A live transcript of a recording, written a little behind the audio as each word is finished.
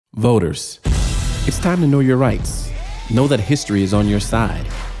Voters, it's time to know your rights. Know that history is on your side.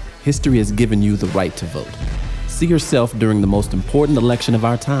 History has given you the right to vote. See yourself during the most important election of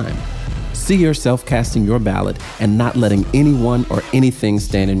our time. See yourself casting your ballot and not letting anyone or anything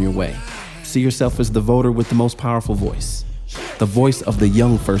stand in your way. See yourself as the voter with the most powerful voice. The voice of the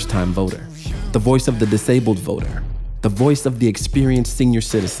young first-time voter. The voice of the disabled voter. The voice of the experienced senior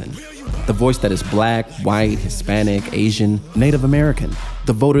citizen. The voice that is Black, white, Hispanic, Asian, Native American.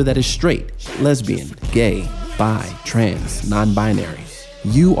 The voter that is straight, lesbian, gay, bi, trans, non-binary.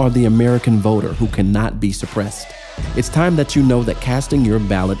 You are the American voter who cannot be suppressed. It's time that you know that casting your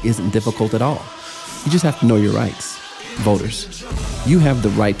ballot isn't difficult at all. You just have to know your rights. Voters, you have the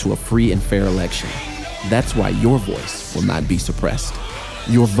right to a free and fair election. That's why your voice will not be suppressed.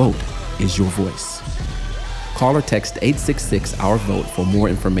 Your vote is your voice. Call or text 866-OUR-VOTE for more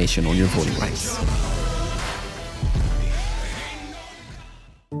information on your voting rights.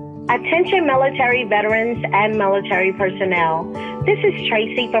 Attention military veterans and military personnel. This is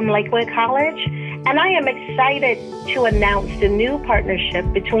Tracy from Lakewood College, and I am excited to announce the new partnership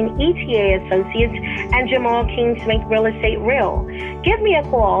between ETA Associates and Jamal King's Make Real Estate Real. Give me a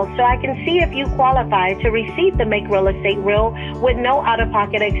call so I can see if you qualify to receive the Make Real Estate Real with no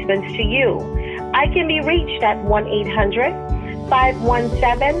out-of-pocket expense to you. I can be reached at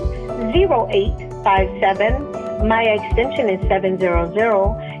 1-800-517-0857. My extension is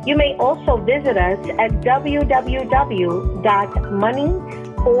 700. You may also visit us at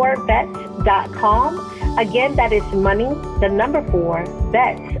www.money4vets.com. Again, that is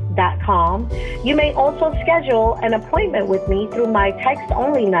money4vets.com. You may also schedule an appointment with me through my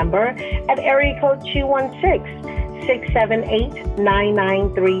text-only number at area code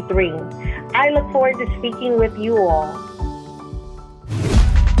 216-678-9933. I look forward to speaking with you all.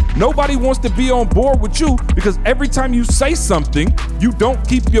 Nobody wants to be on board with you because every time you say something, you don't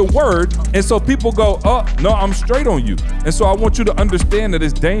keep your word. And so people go, oh, no, I'm straight on you. And so I want you to understand that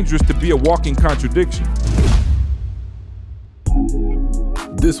it's dangerous to be a walking contradiction.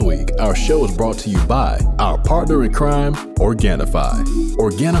 This week, our show is brought to you by our partner in crime, Organifi.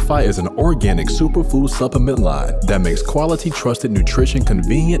 Organifi is an organic superfood supplement line that makes quality, trusted nutrition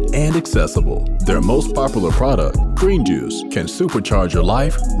convenient and accessible. Their most popular product, Green Juice, can supercharge your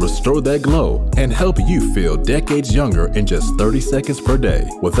life, restore that glow, and help you feel decades younger in just 30 seconds per day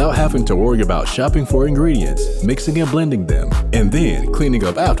without having to worry about shopping for ingredients, mixing and blending them, and then cleaning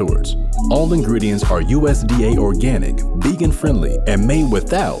up afterwards. All ingredients are USDA organic, vegan-friendly, and made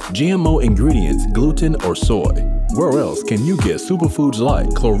without GMO ingredients, gluten, or soy. Where else can you get superfoods like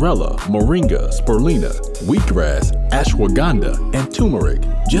chlorella, moringa, spirulina, wheatgrass, ashwagandha, and turmeric,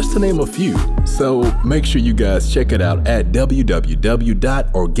 just to name a few? So make sure you guys check it out at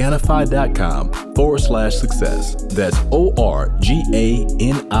www.organifi.com/success. That's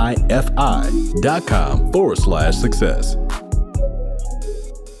ORGANIFI.com/success.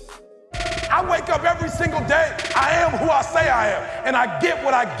 I wake up every single day. I am who I say I am. And I get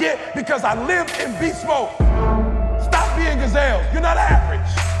what I get because I live in beast mode. Stop being gazelles. You're not average.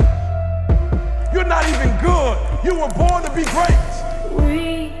 You're not even good. You were born to be great.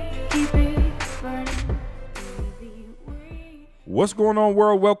 We keep it burning. What's going on,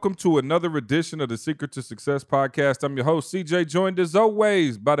 world? Welcome to another edition of the Secret to Success podcast. I'm your host, CJ, joined as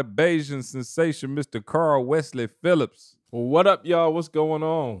always by the Bayesian sensation, Mr. Carl Wesley Phillips. What up, y'all? What's going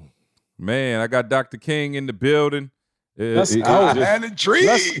on? Man, I got Dr. King in the building. Let's go.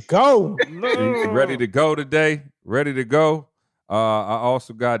 Let's go. Ready to go today. Ready to go. I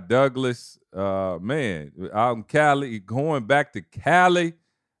also got Douglas. Man, out in Cali, going back to Cali.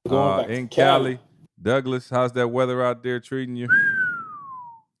 Cali. Douglas, how's that weather out there treating you?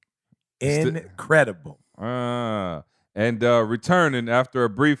 Incredible. And returning after a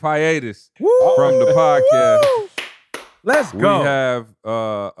brief hiatus from the podcast. Let's go. We have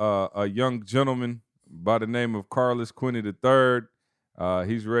a young gentleman by the name of Carlos Quinney III.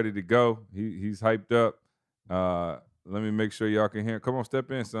 He's ready to go. He's hyped up. Let me make sure y'all can hear him. Come on,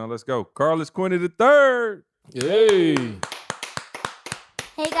 step in, son. Let's go. Carlos Quinney III. Yay.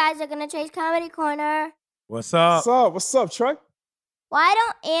 Hey guys, welcome to Trey's Comedy Corner. What's up? What's up, Trey? Why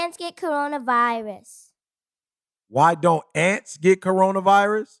don't ants get coronavirus? Why don't ants get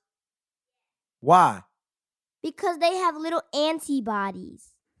coronavirus? Why? Because they have little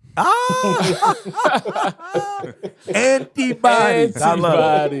antibodies. Antibodies. I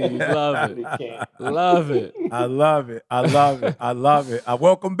love it. Love it. I love it.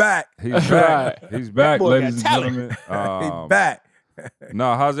 Welcome back. He's back. He's back, ladies and gentlemen. He's back.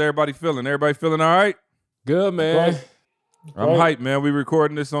 No, how's everybody feeling? Everybody feeling all right? Good, man. I'm hyped, man. We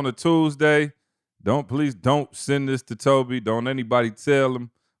recording this on a Tuesday. Please don't send this to Toby. Don't anybody tell him.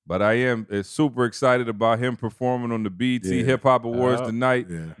 But I am super excited about him performing on the BET Yeah. Hip Hop Awards tonight.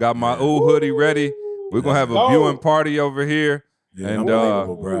 Yeah. Got my hoodie ready. We're gonna have a viewing party over here. Yeah, And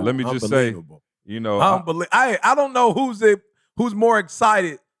unbelievable, bro. let me just say, Unbelievable. you know, I don't know who's more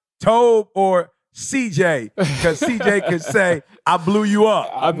excited, Tobe or CJ, because CJ could say, "I blew you up.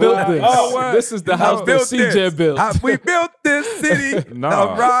 I built this. what? This is the I house that built CJ this. built. We built this city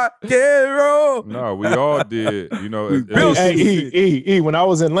Nah. of rock and roll." no, we all did. You know, built Hey, it. E, when I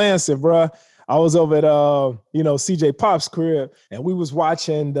was in Lansing, bro, I was over at CJ Pop's crib, and we was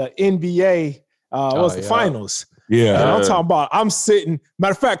watching the NBA. The finals? Yeah. And I'm talking about, I'm sitting.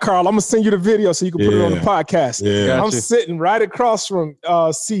 Matter of fact, Carl, I'm gonna send you the video so you can put it on the podcast. Yeah. I'm sitting right across from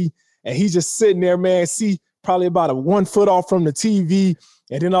C, and he's just sitting there, man. C probably about 1 foot off from the TV,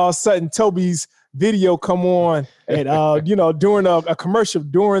 and then all of a sudden, Toby's video come on, and during a commercial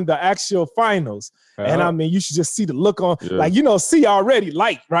during the actual finals. And I mean, you should just see the look on, C already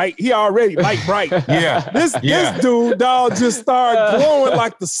light, right? He already light bright. Yeah. This dude, dog, just started glowing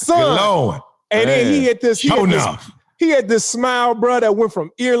like the sun. Glowing. And then he had this enough. He had this smile, bro, that went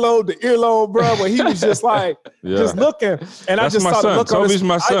from earlobe to earlobe, bro, where he was just like, just looking. And I just saw the look on his Toby's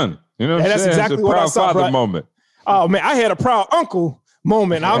my son. You know what I'm that's saying? exactly it's a what I proud saw, father bro. moment. Oh, man, I had a proud uncle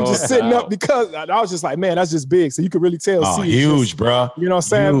moment. I'm just sitting up because I was just like, man, that's just big. So you could really tell. Oh, C is huge, just, bro. you know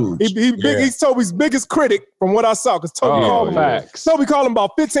what I'm saying? He's Toby's biggest critic from what I saw, because Toby called him. Toby called him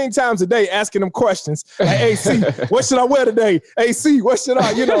about 15 times a day, asking him questions. Hey, AC, what should I wear today? AC, what should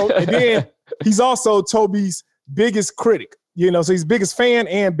I, And then he's also Toby's biggest critic. So he's biggest fan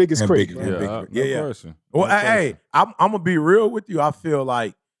and biggest critic. No question. Well, hey, I'm gonna be real with you. I feel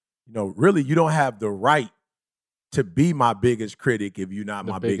like, really, you don't have the right to be my biggest critic if you're not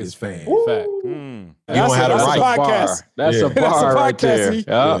my biggest fan. Fact. You don't have the That's right. a podcast. That's a bar right there.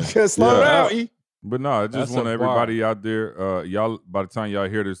 Yeah. Slow down, E. But no, I just That's want a everybody out there, y'all, by the time y'all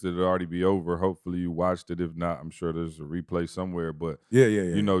hear this, it'll already be over. Hopefully you watched it. If not, I'm sure there's a replay somewhere. But,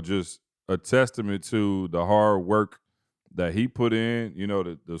 just a testament to the hard work that he put in,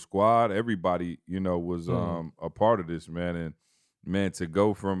 the squad, everybody, was a part of this, man. And, man, to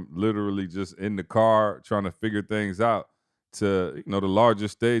go from literally just in the car trying to figure things out to, the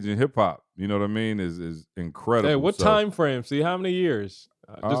largest stage in hip-hop, you know what I mean, is incredible. Hey, what time frame? See, how many years?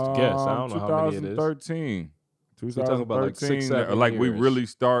 Just a guess. I don't know how many it is. 2013. So you're talking about like 6, 7 like we years. really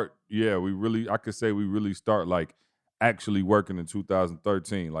start, I could say we really start like actually working in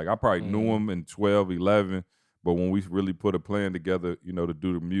 2013. Like I probably knew him in 12, 11, but when we really put a plan together, to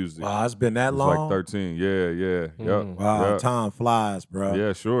do the music. Wow, it's been that it was long. like 13. Yeah. Yep. Wow, yep. time flies, bro.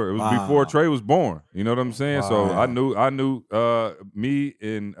 Yeah, sure. It was before Trey was born. You know what I'm saying? So I knew me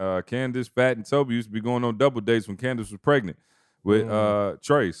and Candace, Fat, and Toby used to be going on double dates when Candace was pregnant with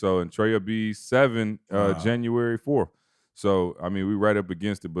Trey. So, and Trey will be 7 January 4th. So, I mean, we right up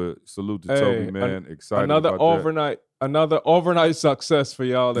against it, but salute to Toby, man. Excited another about Another overnight success for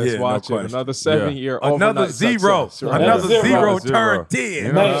y'all that's watching. question. Another 7-year Another overnight zero. success, right? Another zero Zero. turn 10.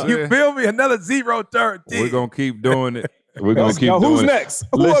 You know what I'm You saying? feel me? Another zero turn that. 10. We're going to keep doing it. We're going to keep doing Who's it. next?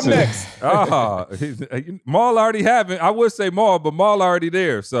 Who up next? Maul already having. I would say Maul, but Maul already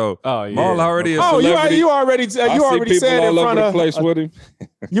there. So Maul already a celebrity. you already said in front of place with him.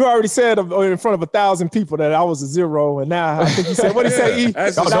 You already said in front of 1,000 people that I was a zero, and now I think you said, what did he say? E?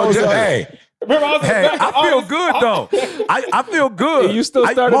 That's Hey, I feel good though. I feel good. And you still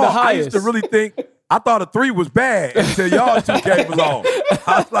started the I used to highest. really think I thought a 3 was bad until y'all 2 came along.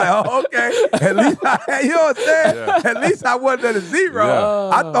 I was like, oh, okay. At least you know what I'm saying? Yeah. At least I wasn't at a 0. Yeah.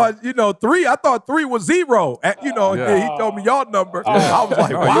 I thought 3. I thought 3 was 0. And then he told me y'all number. I was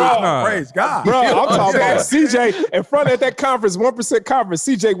like, No, wow, not. praise God. Bro, I'm talking Yeah. about CJ in front of that conference, 1% conference.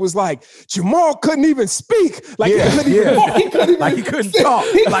 CJ was like, Jamal couldn't even speak. Like, he couldn't even walk. He couldn't even Like he couldn't talk.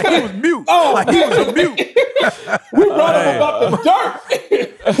 Like he was mute. Like he was a mute. We brought him about the dirt.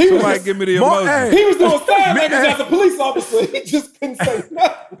 Somebody give me the emoji. He was doing sign language Man. as a police officer. He just couldn't say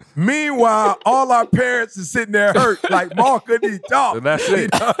nothing. Meanwhile, all our parents are sitting there hurt. Like, Mark couldn't even talk. And that's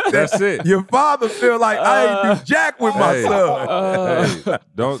it. That's it. Your father feel like I ain't do jack with my Hey. son. Hey,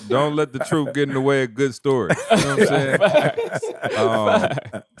 don't let the truth get in the way of good story. You know what I'm saying?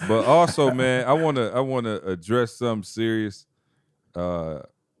 But also, man, I wanna address something serious.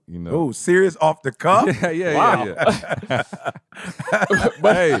 Oh, serious off the cuff? Yeah.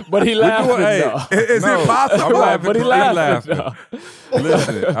 But he laughing though. Is it possible? I'm laughing. But he I'm laughing. laughing.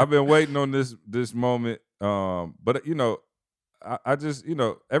 Listen, I've been waiting on this moment. But I just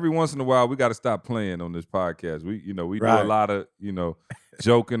every once in a while we got to stop playing on this podcast. We do a lot of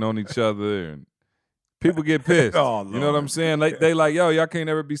joking on each other and people get pissed. Oh, you know what I'm saying? Like they like, yo, y'all can't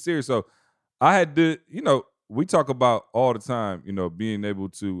ever be serious. So I had to, we talk about all the time, being able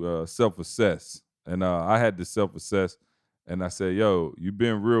to self-assess. And I had to self-assess, and I said, yo, you've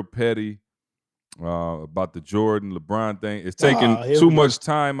been real petty about the Jordan, LeBron thing. It's taking too much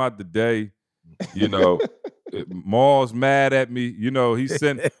time out the day. Maul's mad at me.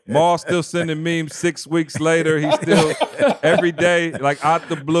 Maul's still sending memes 6 weeks later. He's still every day, like out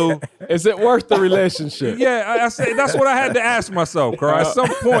the blue. Is it worth the relationship? Yeah, I say that's what I had to ask myself, Carl. At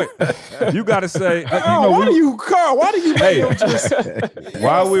some point, you got to say, why do you just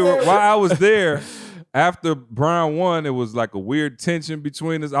while I was there after Brown won, it was like a weird tension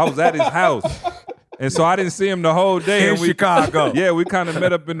between us. I was at his house. And so I didn't see him the whole day. In Chicago. Yeah, we kind of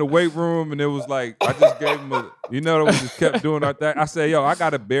met up in the weight room, and it was like, I just gave him we just kept doing our thing. I said, yo, I got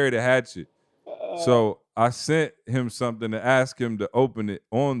to bury the hatchet. So I sent him something to ask him to open it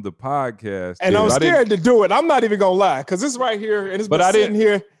on the podcast. And I'm scared to do it. I'm not even going to lie, because it's right here, and it's been sitting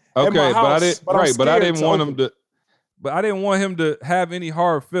here at my house. But I didn't want him to have any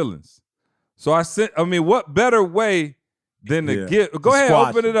hard feelings. So what better way than the gift? Go ahead,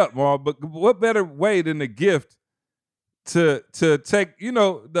 open it up, Marl. But what better way than the gift to take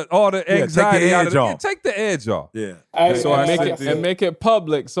all the anxiety out of it? Take the edge off. Yeah. And make it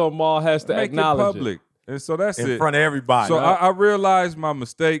public, so Maul has to acknowledge it. Public. And so that's in front of everybody. So I realized my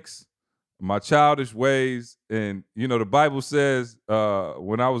mistakes, my childish ways, and the Bible says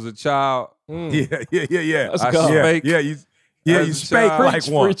when I was a child, yeah. Let's I go. spake. You spake like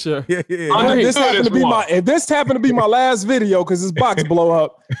one. Preacher. Yeah. This happened to be my last video because this box blow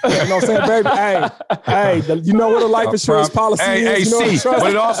up. You know what I'm saying, baby? Hey, you know what a life insurance policy is?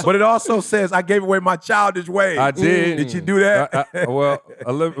 But it also says I gave away my childish ways. I did. Did you do that?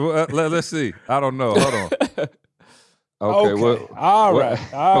 Let's see. I don't know. Hold on. Okay. All right.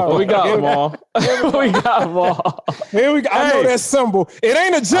 We got them all. Here we go. I know that symbol. It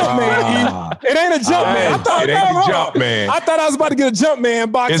ain't a jump man. It ain't a jump man. I thought I was about to get a jump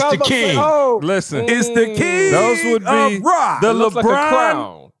man box. It's the king. Listen, it's the king. Those would be the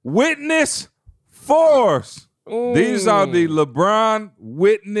LeBron Witness Force. These are the LeBron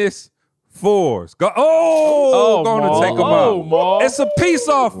Witness Force. Going to take them out. It's a peace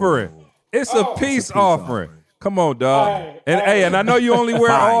offering. It's a peace offering. Come on, dog. And I know you only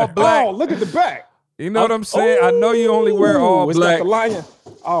wear all black. Oh, look at the back. You know what I'm saying? I know you only wear all black. It's got the lion.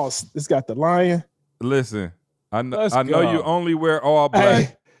 Oh, it's got the lion. Listen, I know you only wear all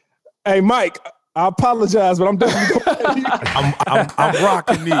black. Hey, Mike, I apologize, but I'm definitely going I'm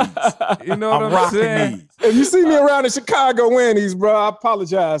rocking these. You know what I'm saying? If you see me around in Chicago wearing these, bro, I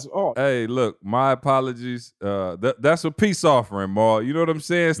apologize. Oh. Hey, look, my apologies. That's a peace offering, Maul. You know what I'm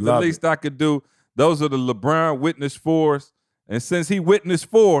saying? It's the least I could do. Those are the LeBron Witness Fours. And since he witnessed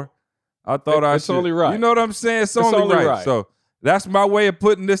 4, I thought it's only right. You know what I'm saying? It's only right. So that's my way of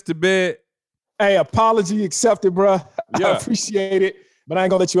putting this to bed. Hey, apology accepted, bro. Yeah. I appreciate it. But I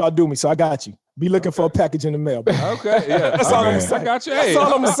ain't going to let you outdo me, so I got you. Be looking for a package in the mail, bro. Okay, yeah. That's all I'm going to say. I got you. That's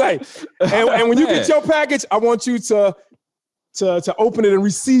all I'm going to say. And when you get your package, I want you to open it and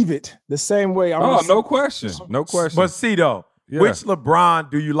receive it the same way. No question. No question. But see, though, which LeBron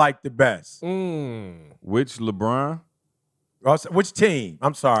do you like the best? Which LeBron? Which team?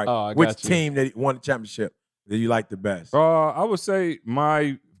 I'm sorry. Which team that won the championship that you like the best? I would say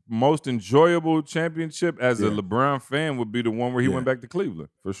my most enjoyable championship as a LeBron fan would be the one where he went back to Cleveland,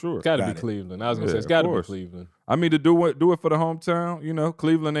 for sure. Got to be Cleveland. I was going to say, it's got to be Cleveland. I mean, to do it for the hometown,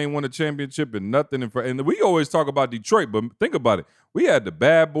 Cleveland ain't won a championship and nothing. And we always talk about Detroit, but think about it. We had the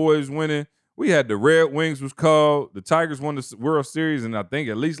Bad Boys winning. We had the Red Wings was called. The Tigers won the World Series, and I think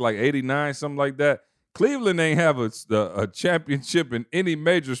at least like 89, something like that. Cleveland ain't have a championship in any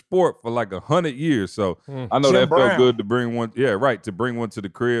major sport for like 100 years. So I know that felt good to bring one. Yeah, right, to bring one to the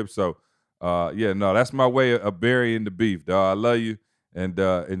crib. So, that's my way of burying the beef, dog. I love you, and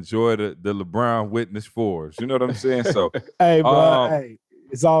enjoy the LeBron Witness Fours. You know what I'm saying? So, hey, bro,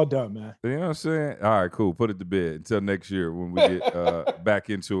 it's all done, man. You know what I'm saying? All right, cool. Put it to bed until next year when we get back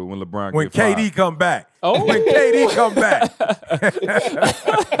into it, when LeBron when get fired. KD come back. When KD come back.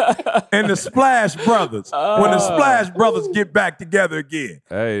 And the Splash Brothers. When the Splash Brothers get back together again.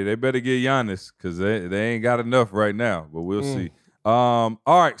 Hey, they better get Giannis because they ain't got enough right now, but we'll see. All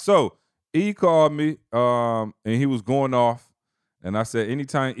right, so E called me and he was going off. And I said,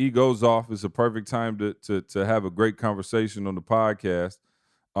 anytime E goes off, it's a perfect time to have a great conversation on the podcast.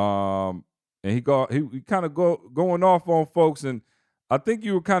 And he kind of going off on folks, and I think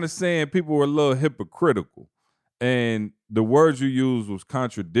you were kind of saying people were a little hypocritical, and the words you used was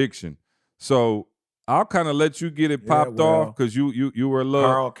contradiction. So I'll kind of let you get it popped off because you were a little.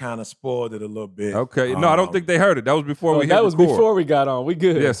 Carl kind of spoiled it a little bit. Okay, no, I don't think they heard it. That was before we hit That was record. before we got on. We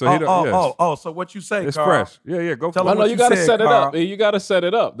good. Yeah, so So what you say, it's Carl? fresh. Yeah, go for Tell it. them No, what you got to said, set it Carl. up. You got to set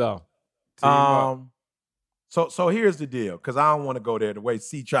it up, though. So here's the deal, because I don't want to go there the way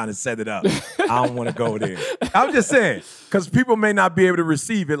C trying to set it up. I don't want to go there. I'm just saying, because people may not be able to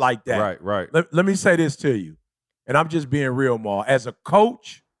receive it like that. Right. Let me say this to you, and I'm just being real, Maul. As a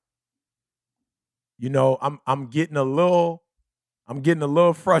coach, you know, I'm getting a little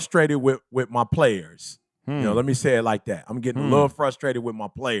frustrated with my players. You know, let me say it like that. I'm getting a little frustrated with my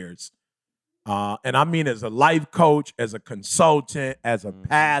players. And I mean as a life coach, as a consultant, as a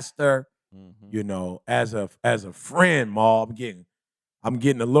pastor, you know, as a friend, Maul, I'm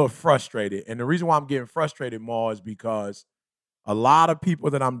getting a little frustrated. And the reason why I'm getting frustrated, Maul, is because a lot of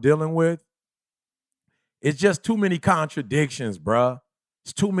people that I'm dealing with, it's just too many contradictions, bruh.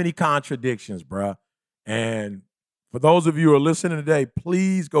 It's too many contradictions, bruh. And for those of you who are listening today,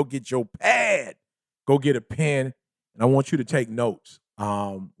 please go get your pad. Go get a pen, and I want you to take notes.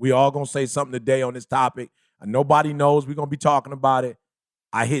 We all going to say something today on this topic. Nobody knows. We're going to be talking about it.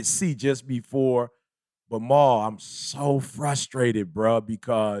 I hit C just before. But, Maul, I'm so frustrated, bruh,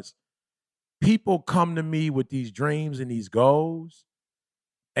 because people come to me with these dreams and these goals,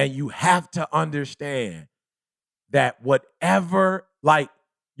 and you have to understand that whatever, like,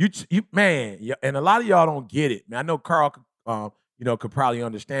 man, and a lot of y'all don't get it. Man, I know Carl, could probably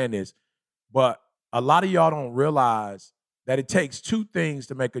understand this, but a lot of y'all don't realize that it takes two things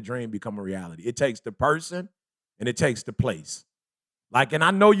to make a dream become a reality. It takes the person and it takes the place. Like, and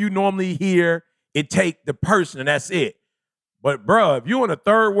I know you normally hear it take the person and that's it. But, bro, if you're in a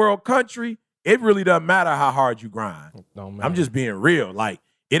third world country, it really doesn't matter how hard you grind. No, man. I'm just being real. Like,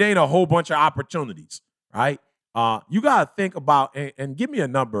 it ain't a whole bunch of opportunities, right? You got to think about, and give me a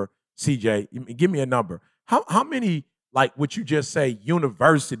number, CJ. Give me a number. How many, like what you just say,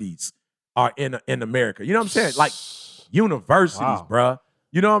 universities are in America? You know what I'm saying? Like universities, bruh.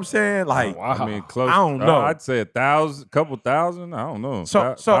 You know what I'm saying? Like, I mean, close. I don't know. I'd say 1,000, couple thousand. I don't know.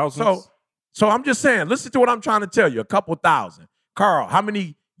 So I'm just saying. Listen to what I'm trying to tell you. A couple thousand. Carl, how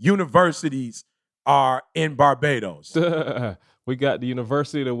many universities are in Barbados? We got the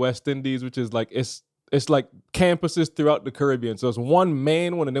University of the West Indies, which is like it's like campuses throughout the Caribbean. So it's one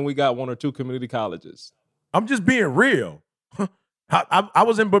main one, and then we got one or two community colleges. I'm just being real. I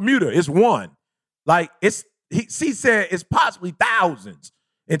was in Bermuda. It's one. Like he said it's possibly thousands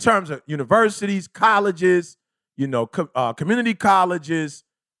in terms of universities, colleges, community colleges,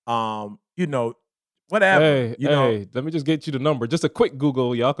 whatever. Hey, let me just get you the number. Just a quick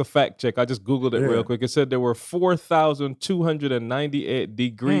Google. Y'all can fact check. I just Googled it real quick. It said there were 4,298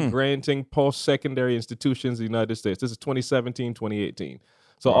 degree granting post-secondary institutions in the United States. This is 2017, 2018.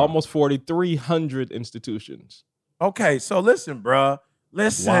 So almost 4,300 institutions. Okay, so listen, bruh.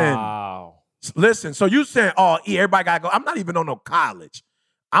 Listen. Wow. Listen, so you saying, everybody got to go. I'm not even on no college.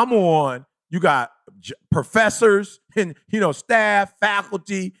 I'm on, you got professors and, staff,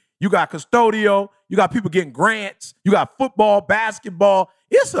 faculty. You got custodial. You got people getting grants. You got football, basketball.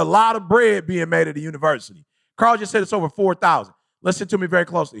 It's a lot of bread being made at the university. Carl just said it's over 4,000. Listen to me very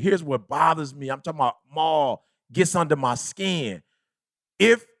closely. Here's what bothers me. I'm talking about Maul gets under my skin.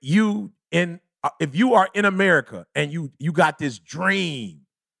 If you are in America and you got this dream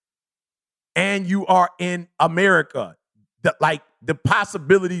and you are in America, the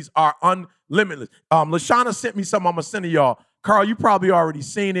possibilities are unlimited. LaShawna sent me something I'm going to send to y'all. Carl, you probably already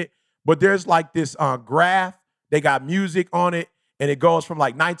seen it, but there's like this graph. They got music on it, and it goes from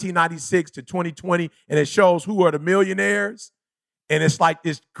like 1996 to 2020, and it shows who are the millionaires. And it's like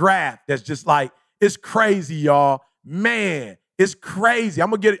this graph that's just like, it's crazy, y'all. Man, it's crazy.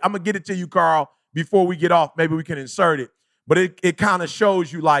 I'm gonna get it to you, Carl, before we get off. Maybe we can insert it. But it kind of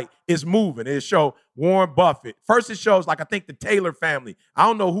shows you like it's moving. It shows Warren Buffett. First it shows like I think the Taylor family. I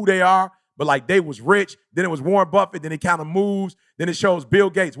don't know who they are, but like they was rich. Then it was Warren Buffett. Then it kind of moves. Then it shows Bill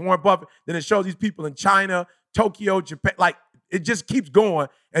Gates, Warren Buffett. Then it shows these people in China, Tokyo, Japan. Like it just keeps going.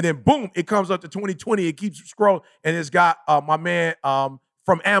 And then boom, it comes up to 2020. It keeps scrolling. And it's got my man from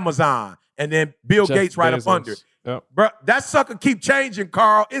Amazon. And then Bill Gates right up under. Yep. Bro, that sucker keep changing,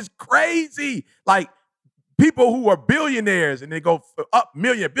 Carl. It's crazy. Like people who are billionaires and they go up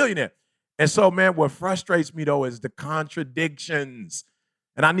billionaire. And so, man, what frustrates me though is the contradictions.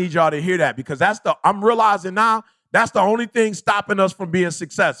 And I need y'all to hear that because I'm realizing now that's the only thing stopping us from being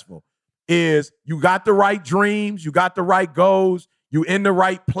successful is you got the right dreams, you got the right goals, you in the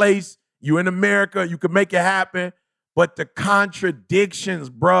right place, you in America, you can make it happen. But the contradictions,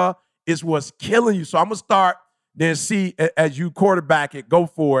 bruh, is what's killing you. So I'm going to start, then see as you quarterback it, go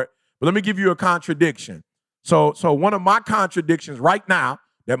for it. But let me give you a contradiction. So one of my contradictions right now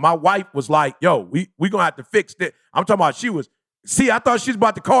that my wife was like, yo, we gonna have to fix this. I'm talking about I thought she was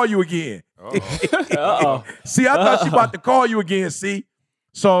about to call you again. Uh-oh. See, I thought she was about to call you again, see?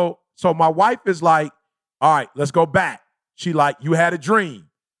 So my wife is like, all right, let's go back. She like, you had a dream,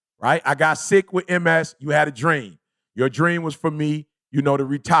 right? I got sick with MS. You had a dream. Your dream was for me, to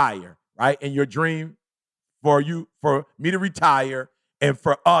retire, right? And your dream for me to retire and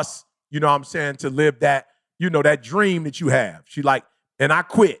for us, to live that, that dream that you have. She like, and I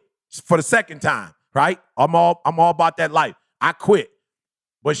quit for the second time, right? I'm all about that life. I quit.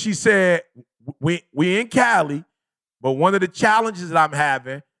 But she said, we in Cali, but one of the challenges that I'm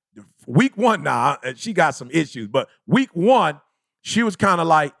having, week one now, and she got some issues, but week one, she was kind of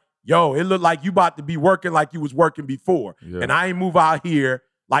like, yo, it looked like you about to be working like you was working before. Yeah. And I ain't move out here.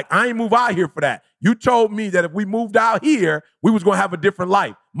 Like, I ain't move out here for that. You told me that if we moved out here, we was going to have a different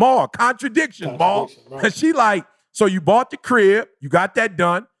life. Ma, contradiction, Ma. Right. And she like, so you bought the crib. You got that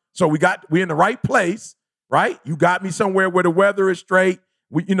done. So we in the right place, right? You got me somewhere where the weather is straight.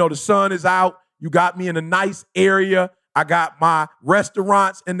 The sun is out. You got me in a nice area. I got my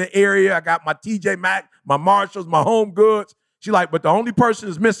restaurants in the area. I got my TJ Maxx, my Marshalls, my Home Goods. She like, but the only person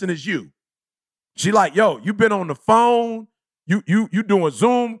that's missing is you. She like, yo, you been on the phone. You doing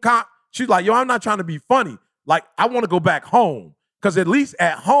Zoom. She's like, yo, I'm not trying to be funny. Like, I want to go back home. Because at least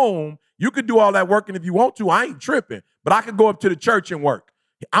at home, you could do all that working if you want to. I ain't tripping. But I could go up to the church and work.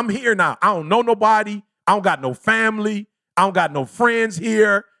 I'm here now. I don't know nobody. I don't got no family. I don't got no friends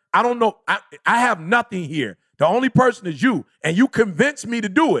here. I don't know. I have nothing here. The only person is you, and you convinced me to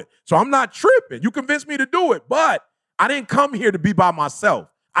do it. So I'm not tripping. You convinced me to do it, but I didn't come here to be by myself.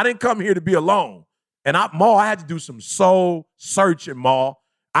 I didn't come here to be alone. And I had to do some soul searching, Ma.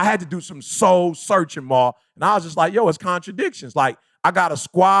 I had to do some soul searching, Ma. And I was just like, yo, it's contradictions. Like, I got a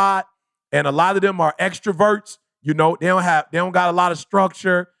squad, and a lot of them are extroverts. They don't got a lot of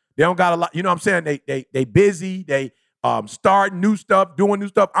structure. They don't got a lot, what I'm saying? They busy. They starting new stuff, doing new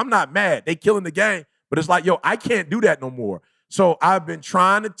stuff. I'm not mad. They killing the game. But it's like, yo, I can't do that no more. So I've been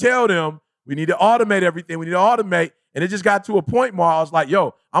trying to tell them we need to automate everything. We need to automate. And it just got to a point where I was like,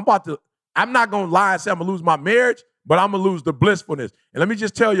 yo, I'm not going to lie and say I'm going to lose my marriage, but I'm going to lose the blissfulness. And let me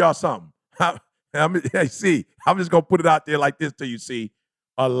just tell y'all something. I'm just going to put it out there like this till you see.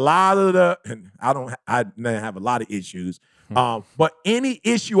 A lot of and I have a lot of issues. But any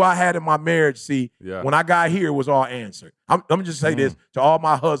issue I had in my marriage, when I got here, it was all answered. Let me just say this to all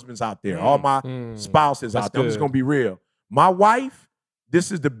my husbands out there, all my spouses out there. I'm just gonna be real. My wife,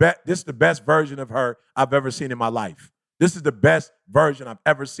 this is the best version of her I've ever seen in my life. This is the best version I've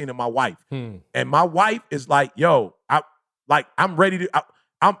ever seen in my wife. And my wife is like, yo, I'm ready to.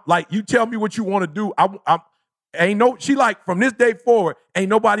 I'm like, you tell me what you want to do. She like, from this day forward, ain't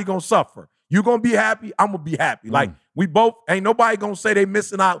nobody gonna suffer. You gonna be happy, I'm gonna be happy. Like, we both, ain't nobody gonna say they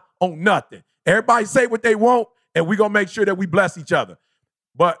missing out on nothing. Everybody say what they want, and we gonna make sure that we bless each other.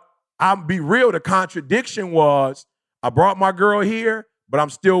 But I'll be real, the contradiction was, I brought my girl here, but I'm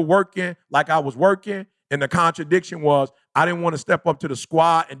still working like I was working. And the contradiction was, I didn't want to step up to the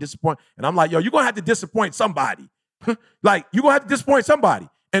squad and disappoint. And I'm like, yo, you're gonna have to disappoint somebody. Like, you're gonna have to disappoint somebody.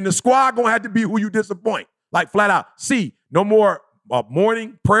 And the squad gonna have to be who you disappoint. Like, flat out. No more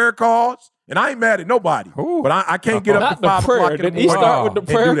morning prayer calls. And I ain't mad at nobody, but I can't get up at 5 o'clock in the morning. Did he start with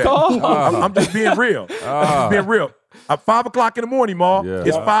the prayer call? I'm just being real. I'm just being real. At 5 o'clock in the morning, Ma. Yeah.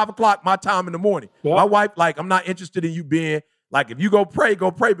 It's 5 o'clock my time in the morning. Yeah. My wife, like, I'm not interested in you being, like, if you go pray,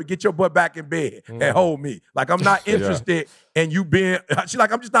 but get your butt back in bed and hold me. Like, I'm not interested in you being, she's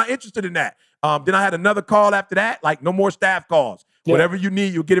like, I'm just not interested in that. Then I had another call after that, like, no more staff calls. Yeah. Whatever you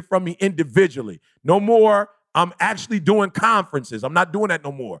need, you'll get it from me individually. No more, I'm actually doing conferences. I'm not doing that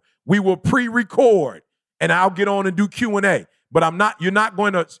no more. We will pre-record, and I'll get on and do Q&A. But you're not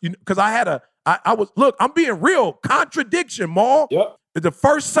going to, because I'm being real, contradiction, Ma. Yep. The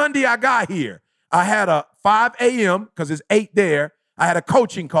first Sunday I got here, I had a 5 a.m., because it's 8 there, I had a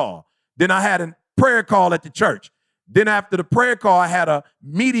coaching call. Then I had a prayer call at the church. Then after the prayer call, I had a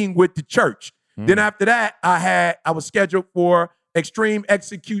meeting with the church. Then after that, I was scheduled for extreme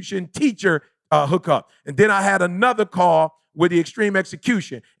execution teacher hookup. And then I had another call with the extreme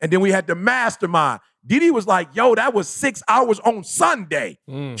execution. And then we had the mastermind. Didi was like, yo, that was 6 hours on Sunday.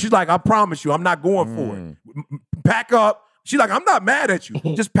 She's like, I promise you, I'm not going for it. Pack up. She's like, I'm not mad at you.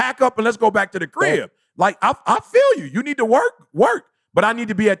 Just pack up and let's go back to the crib. Like, I feel you. You need to work. But I need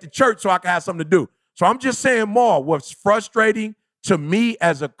to be at the church so I can have something to do. So I'm just saying, Ma, what's frustrating to me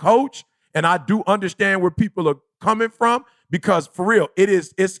as a coach, and I do understand where people are coming from, because for real,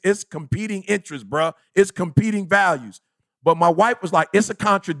 it's competing interests, bro. It's competing values. But my wife was like, it's a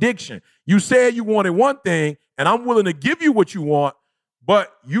contradiction. You said you wanted one thing, and I'm willing to give you what you want,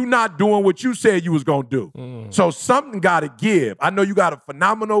 but you not doing what you said you was going to do. So something got to give. I know you got a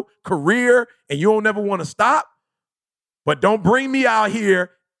phenomenal career, and you don't ever want to stop, but don't bring me out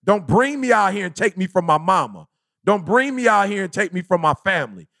here. Don't bring me out here and take me from my mama. Don't bring me out here and take me from my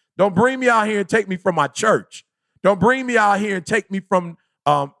family. Don't bring me out here and take me from my church. Don't bring me out here and take me from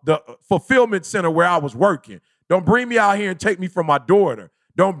the fulfillment center where I was working. Don't bring me out here and take me from my daughter.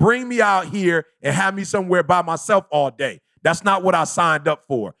 Don't bring me out here and have me somewhere by myself all day. That's not what I signed up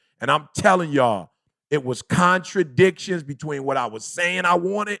for. And I'm telling y'all, it was contradictions between what I was saying I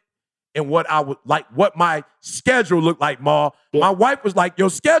wanted and what I would like, what my schedule looked like, Ma. My wife was like, your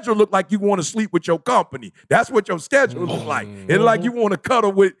schedule looked like you want to sleep with your company. That's what your schedule looked like. It's like you want to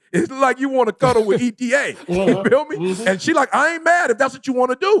cuddle with, it's like you want to cuddle with ETA. You feel me? And she like, I ain't mad if that's what you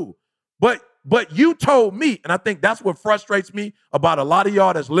want to do. But you told me, and I think that's what frustrates me about a lot of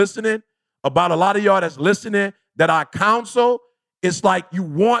y'all that's listening, that I counsel. It's like you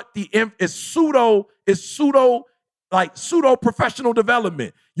want it's pseudo professional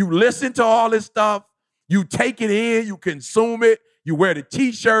development. You listen to all this stuff, you take it in, you consume it, you wear the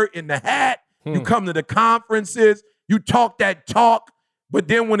t-shirt and the hat, you come to the conferences, you talk that talk, but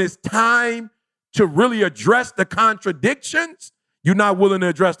then when it's time to really address the contradictions, you're not willing to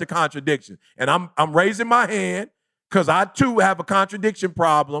address the contradiction. And I'm raising my hand because I too have a contradiction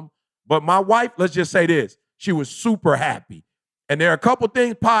problem. But my wife, let's just say this, she was super happy. And there are a couple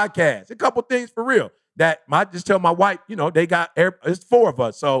things, podcasts, a couple things for real, that I just tell my wife, it's 4 of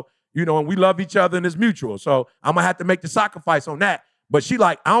us. So, and we love each other and it's mutual. So I'm going to have to make the sacrifice on that. But she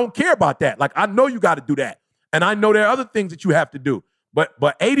like, I don't care about that. Like, I know you got to do that. And I know there are other things that you have to do. But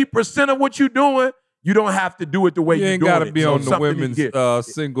 80% of what you're doing, you don't have to do it the way you ain't got to be on the women's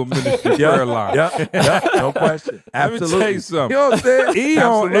single ministry prayer line. No question. Absolutely. Let me tell you something. You know what I'm saying? He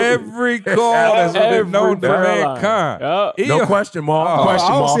on every call that's been known to mankind. No question, Ma. I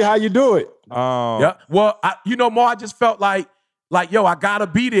don't see how you do it. Yeah. Well, Ma, I just felt like, yo, I gotta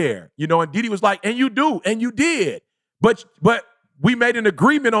be there. And Didi was like, and you do, and you did. But we made an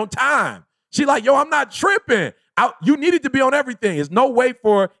agreement on time. She like, yo, I'm not tripping. You needed to be on everything. There's no way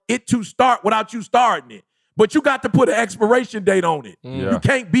for it to start without you starting it. But you got to put an expiration date on it. You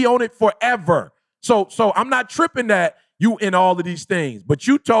can't be on it forever. So I'm not tripping that you in all of these things. But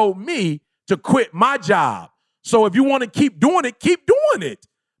you told me to quit my job. So if you want to keep doing it, keep doing it.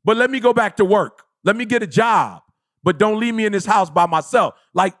 But let me go back to work. Let me get a job. But don't leave me in this house by myself.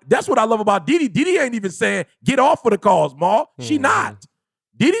 Like, that's what I love about Didi. Didi ain't even saying, get off of the calls, Ma. She not.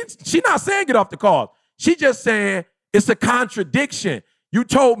 She not saying get off the calls. She just saying it's a contradiction. You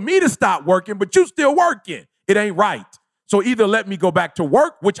told me to stop working, but you still working. It ain't right. So either let me go back to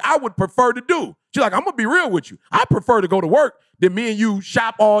work, which I would prefer to do. She's like, I'm going to be real with you. I prefer to go to work than me and you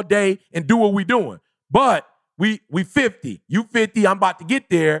shop all day and do what we doing. But we 50. You 50. I'm about to get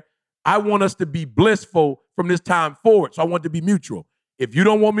there. I want us to be blissful from this time forward. So I want it to be mutual. If you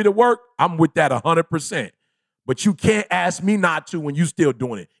don't want me to work, I'm with that 100%. But you can't ask me not to when you still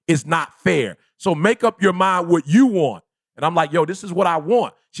doing it. It's not fair. So make up your mind what you want. And I'm like, yo, this is what I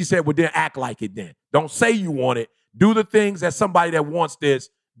want. She said, well, then act like it then. Don't say you want it. Do the things that somebody that wants this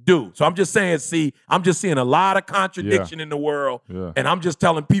do. So I'm just saying, I'm just seeing a lot of contradiction in the world. Yeah. And I'm just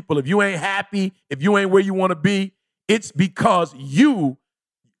telling people, if you ain't happy, if you ain't where you want to be, it's because you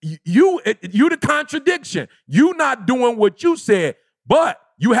the contradiction. You not doing what you said, but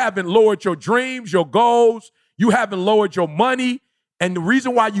you haven't lowered your dreams, your goals. You haven't lowered your money. And the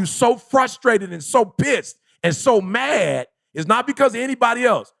reason why you so frustrated and so pissed and so mad is not because of anybody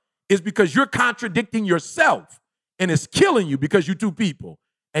else. It's because you're contradicting yourself. And it's killing you because you're 2 people.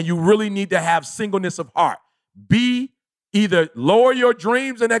 And you really need to have singleness of heart. Either lower your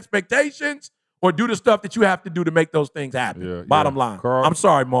dreams and expectations or do the stuff that you have to do to make those things happen. Bottom line. Carl, I'm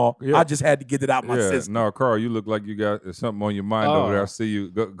sorry, Ma. I just had to get it out my system. No, Carl, you look like you got something on your mind over there. I see you.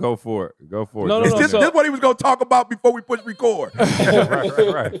 Go for it. Go for it. No, this is what he was going to talk about before we push record.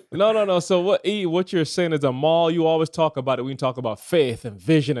 Right. No. So what you're saying is, Amal, you always talk about it. We can talk about faith and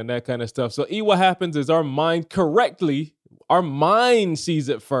vision and that kind of stuff. So what happens is our mind sees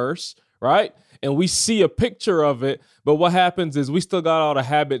it first, right? And we see a picture of it, but what happens is we still got all the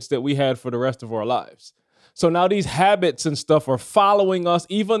habits that we had for the rest of our lives. So now these habits and stuff are following us,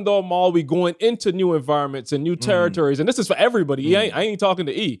 even though we going into new environments and new territories. And this is for everybody. I ain't talking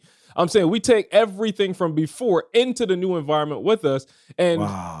to E. I'm saying we take everything from before into the new environment with us. And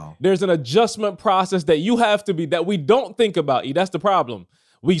there's an adjustment process that we don't think about, E. That's the problem.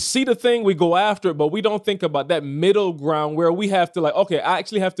 We see the thing, we go after it, but we don't think about that middle ground where we have to I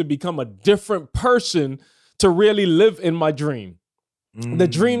actually have to become a different person to really live in my dream. The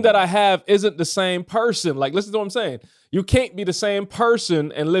dream that I have isn't the same person. Like, listen to what I'm saying. You can't be the same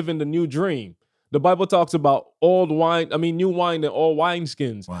person and live in the new dream. The Bible talks about new wine in old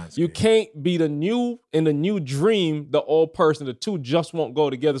wineskins. You can't be in the new dream, the old person. The two just won't go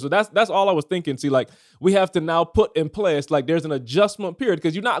together. So that's all I was thinking. See, like, we have to now put in place, like, there's an adjustment period,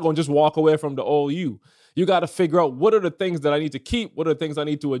 because you're not going to just walk away from the old you. You got to figure out what are the things that I need to keep, what are the things I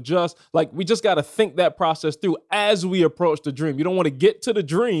need to adjust. Like, we just got to think that process through as we approach the dream. You don't want to get to the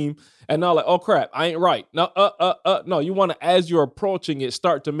dream and now like, oh crap, I ain't right. No, no, you want to, as you're approaching it,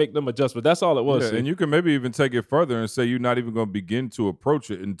 start to make them adjustments. That's all it was. Yeah, and you can maybe even take it further and say you're not even going to begin to approach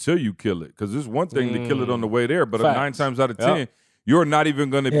it until you kill it. Because there's one thing to kill it on the way there, but 9 times out of 10, you're not even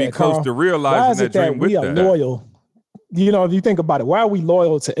going to be close Carl, to realizing that dream with that. We are loyal. You know, if you think about it, why are we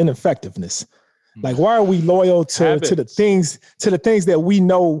loyal to ineffectiveness? Like, why are we loyal to the things that we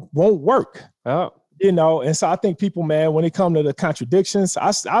know won't work? Oh. You know, and so I think people, man, when it comes to the contradictions,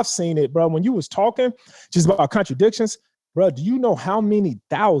 I've seen it, bro. When you was talking just about contradictions, bro, do you know how many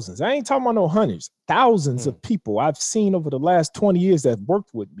thousands? I ain't talking about no hundreds, thousands of people I've seen over the last 20 years that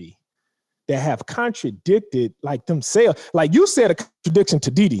worked with me that have contradicted like themselves. Like you said a contradiction to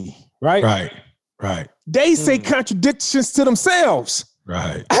Didi, right? Right. They say contradictions to themselves.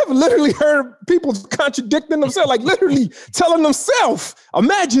 Right. I have literally heard people contradicting themselves, like literally telling themselves.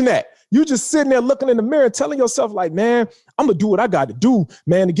 Imagine that. You just sitting there looking in the mirror, telling yourself, like, man, I'm gonna do what I got to do,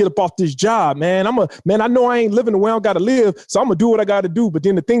 man, to get up off this job, man. I know I ain't living the way I gotta live, so I'm gonna do what I gotta do. But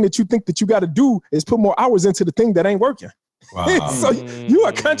then the thing that you think that you gotta do is put more hours into the thing that ain't working. Wow. So you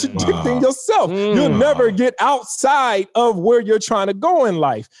are contradicting yourself. You'll never get outside of where you're trying to go in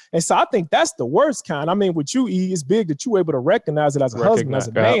life. And so I think that's the worst kind. I mean, with you, E, it's big that you're able to recognize it as a husband, as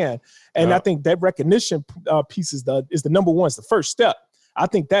a man. And I think that recognition piece is the number one, it's the first step. I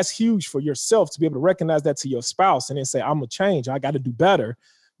think that's huge for yourself to be able to recognize that to your spouse and then say, I'm gonna change, I got to do better.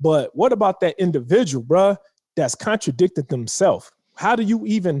 But what about that individual, bruh, that's contradicted themselves? How do you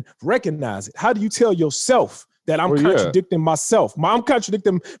even recognize it? How do you tell yourself that I'm contradicting myself? I'm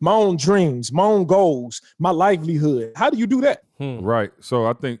contradicting my own dreams, my own goals, my livelihood. How do you do that? Right. So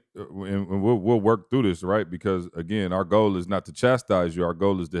I think, and we'll work through this, right? Because again, our goal is not to chastise you. Our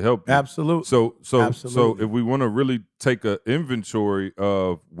goal is to help you. Absolutely. So if we want to really take an inventory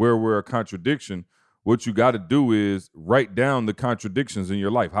of where we're a contradiction, what you got to do is write down the contradictions in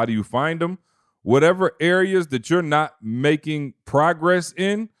your life. How do you find them? Whatever areas that you're not making progress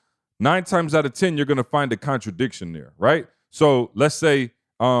in, 9 times out of 10, you're going to find a contradiction there, right? So let's say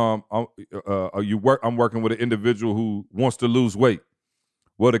I'm working with an individual who wants to lose weight.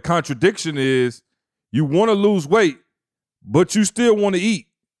 Well, the contradiction is you want to lose weight, but you still want to eat.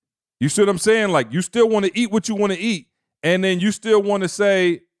 You see what I'm saying? Like, you still want to eat what you want to eat, and then you still want to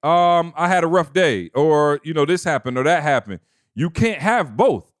say, I had a rough day, or, this happened or that happened. You can't have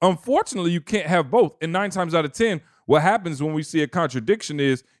both. Unfortunately, you can't have both. And 9 times out of 10, what happens when we see a contradiction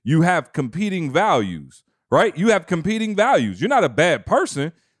is you have competing values, right? You have competing values. You're not a bad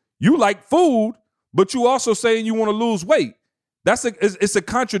person. You like food, but you also saying you want to lose weight. It's a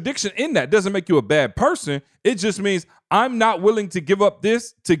contradiction in that. It doesn't make you a bad person. It just means I'm not willing to give up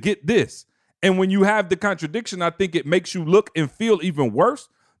this to get this. And when you have the contradiction, I think it makes you look and feel even worse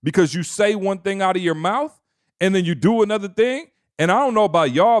because you say one thing out of your mouth and then you do another thing. And I don't know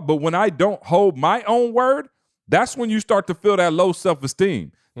about y'all, but when I don't hold my own word, that's when you start to feel that low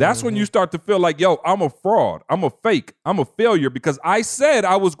self-esteem. That's when you start to feel like, yo, I'm a fraud. I'm a fake. I'm a failure because I said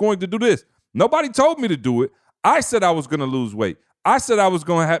I was going to do this. Nobody told me to do it. I said I was going to lose weight. I said I was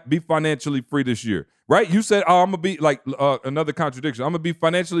going to be financially free this year, right? You said, oh, I'm going to be like another contradiction. I'm going to be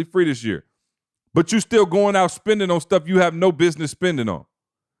financially free this year. But you still going out spending on stuff you have no business spending on,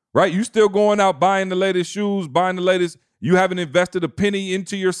 right? You still going out buying the latest shoes, buying the latest. You haven't invested a penny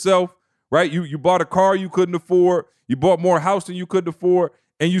into yourself. Right? You bought a car you couldn't afford. You bought more house than you couldn't afford.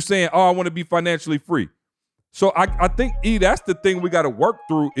 And you saying, oh, I want to be financially free. So I think, E, that's the thing we got to work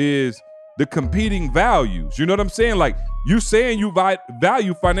through is the competing values. You know what I'm saying? Like, you saying you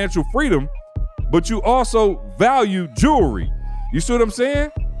value financial freedom, but you also value jewelry. You see what I'm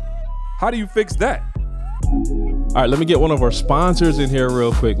saying? How do you fix that? All right, let me get one of our sponsors in here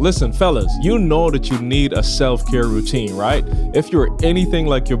real quick. Listen, fellas, you know that you need a self-care routine, right? If you're anything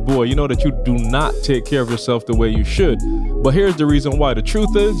like your boy, you know that you do not take care of yourself the way you should. But here's the reason why. The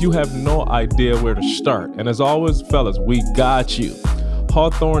truth is you have no idea where to start. And as always, fellas, we got you.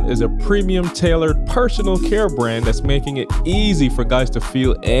 Hawthorne is a premium tailored personal care brand that's making it easy for guys to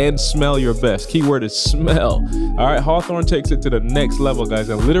feel and smell your best. Keyword is smell. All right, Hawthorne takes it to the next level, guys,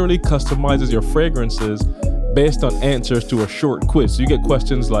 and literally customizes your fragrances based on answers to a short quiz. So you get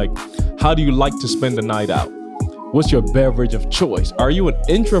questions like, how do you like to spend the night out? What's your beverage of choice? Are you an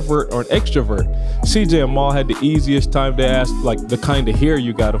introvert or an extrovert? CJ and Maul had the easiest time to ask, like, the kind of hair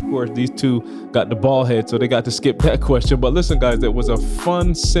you got. Of course, these two got the bald head, so they got to skip that question. But listen, guys, it was a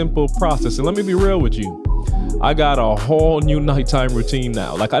fun, simple process. And let me be real with you. I got a whole new nighttime routine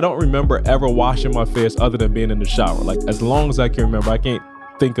now. Like, I don't remember ever washing my face other than being in the shower. Like, as long as I can remember, I can't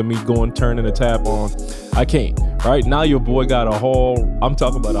think of me turning the tap on. I can't. Right now, your boy got I'm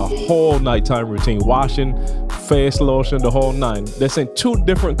talking about a whole nighttime routine. Washing, face lotion, the whole nine. They're in 2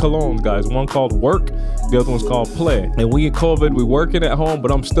 different colognes, guys. One called Work, the other one's called Play. And we in COVID, we working at home,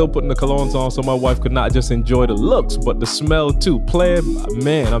 but I'm still putting the colognes on so my wife could not just enjoy the looks, but the smell too. Play,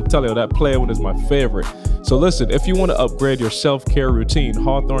 man, I'm telling you, that Play one is my favorite. So listen, if you want to upgrade your self-care routine,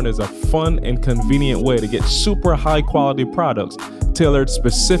 Hawthorne is a fun and convenient way to get super high quality products tailored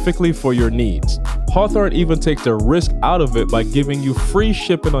specifically for your needs. Hawthorne even takes the risk out of it by giving you free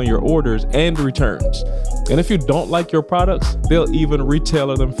shipping on your orders and returns. And if you don't like your products, they'll even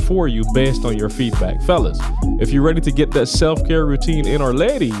retailer them for you based on your feedback. Fellas, if you're ready to get that self-care routine in, or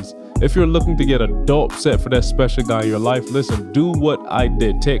ladies, if you're looking to get a dope set for that special guy in your life, listen, do what I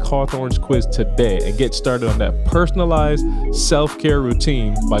did. Take Hawthorne's quiz today and get started on that personalized self-care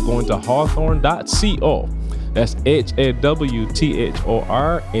routine by going to hawthorne.co. That's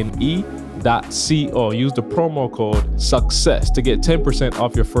HAWTHORNE.co. Use the promo code SUCCESS to get 10%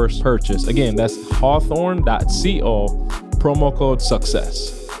 off your first purchase. Again, that's hawthorne.co, promo code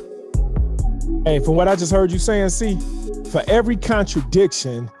SUCCESS. Hey, from what I just heard you saying, for every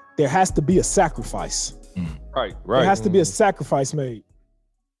contradiction, there has to be a sacrifice. Right. There has to be a sacrifice made.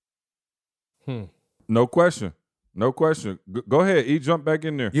 No question. Go ahead, E. Jump back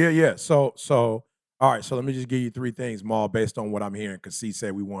in there. Yeah. So, all right. So let me just give you 3 things, Maul, based on what I'm hearing, because C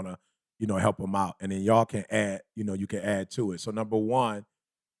said we want to, help him out, and then y'all can add. You can add to it. So number 1,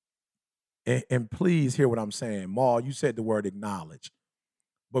 and please hear what I'm saying, Maul. You said the word acknowledge,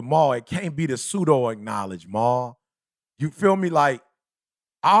 but Maul, it can't be the pseudo acknowledge, Maul. You feel me? Like,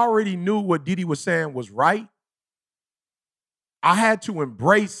 I already knew what Didi was saying was right. I had to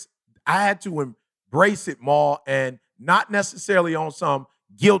embrace it, Maul, and not necessarily on some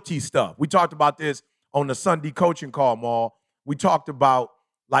guilty stuff. We talked about this on the Sunday coaching call, Maul. We talked about,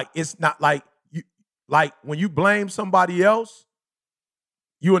 like, it's not like you, like when you blame somebody else,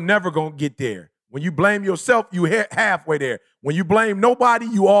 you are never gonna get there. When you blame yourself, you halfway there. When you blame nobody,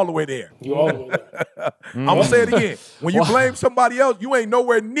 you all the way there. You all the way there. I'm gonna say it again. When you blame somebody else, you ain't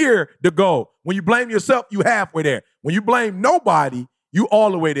nowhere near the goal. When you blame yourself, you halfway there. When you blame nobody, you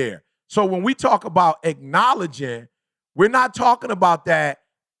all the way there. So when we talk about acknowledging, we're not talking about that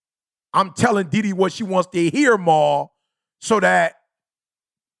I'm telling Didi what she wants to hear, Maul, so that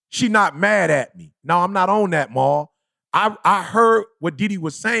she not mad at me. No, I'm not on that, Maul. I heard what Didi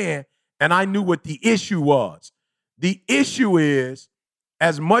was saying, and I knew what the issue was. The issue is,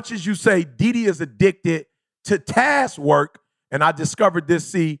 as much as you say Didi is addicted to task work, and I discovered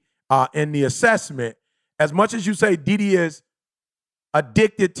this, in the assessment, as much as you say Didi is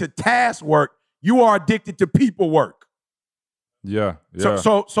addicted to task work, you are addicted to people work. Yeah.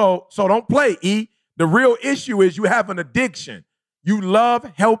 So don't play, E. The real issue is you have an addiction. You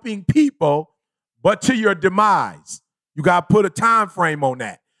love helping people, but to your demise. You got to put a time frame on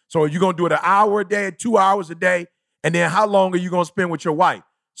that. So you're going to do it an hour a day, 2 hours a day, and then how long are you going to spend with your wife?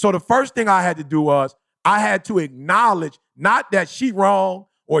 So the first thing I had to do was I had to acknowledge not that she wrong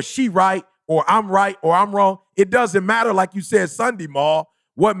or she right or I'm wrong. It doesn't matter, like you said Sunday, Maul.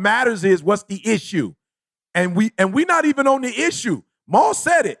 What matters is what's the issue. And we not even on the issue. Maul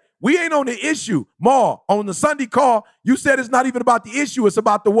said it. We ain't on the issue. Maul, on the Sunday call, you said it's not even about the issue. It's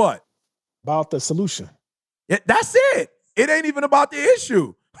about the what? About the solution. That's it. It ain't even about the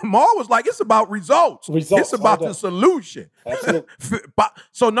issue. Maul was like, it's about results. It's about the solution.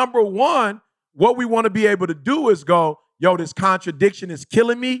 So number 1, what we want to be able to do is go, yo, this contradiction is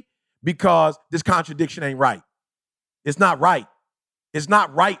killing me because this contradiction ain't right. It's not right. It's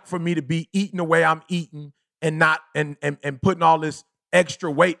not right for me to be eating the way I'm eating and not and putting all this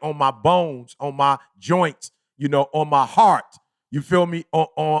extra weight on my bones, on my joints, on my heart. You feel me?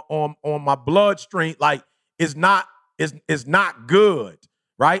 On my bloodstream. Like, it's not good,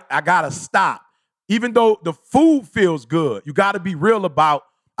 right? I gotta stop. Even though the food feels good, you gotta be real about,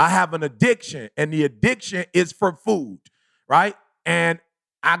 I have an addiction, and the addiction is for food, right? And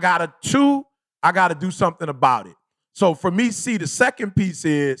I gotta do something about it. So for me, see, the second piece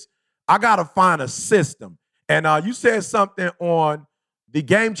is I gotta find a system. And you said something on the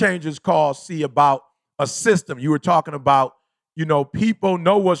Game Changers call, see, about a system. You were talking about, people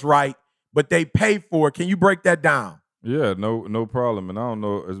know what's right, but they pay for it. Can you break that down? Yeah, no problem. And I don't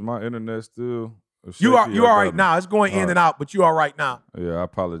know, is my internet still You are shaky. you I all got right me. now. It's going in and out, but you all right now. Yeah, I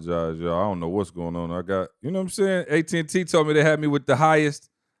apologize, y'all. I don't know what's going on. I got, you know what I'm saying? AT&T told me they had me with the highest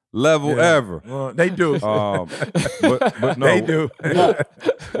level ever. Well, they do. But no. They do.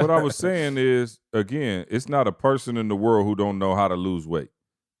 What I was saying is, again, it's not a person in the world who don't know how to lose weight,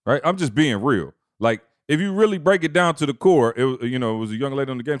 right? I'm just being real. Like, if you really break it down to the core, it was a young lady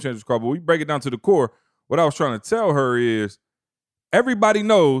on the Game Changers call, but we break it down to the core. What I was trying to tell her is, everybody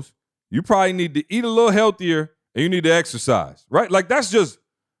knows you probably need to eat a little healthier and you need to exercise, right? Like, that's just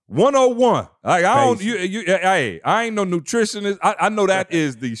 101. Like, I ain't no nutritionist. I know that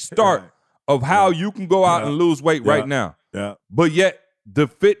is the start of how you can go out and lose weight right now. Yeah. But yet, the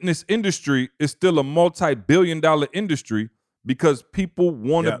fitness industry is still a multi-billion-dollar industry because people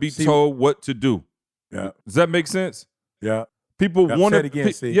want to be told what to do. Yeah. Does that make sense? Yeah. People want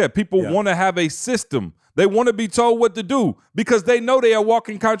to. People want to have a system. They want to be told what to do because they know they are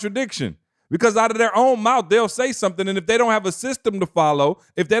walking contradiction. Because out of their own mouth, they'll say something, and if they don't have a system to follow,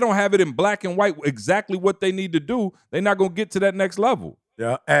 if they don't have it in black and white exactly what they need to do, they're not going to get to that next level.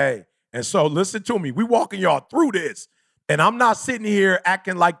 Yeah. Hey, and so listen to me. We walking y'all through this, and I'm not sitting here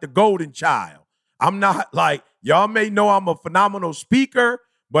acting like the golden child. I'm not like, y'all may know I'm a phenomenal speaker,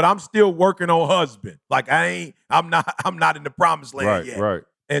 but I'm still working on husband. Like, I'm not in the promised land yet. Right.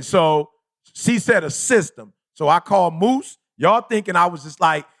 And so she said a system. So I called Moose. Y'all thinking I was just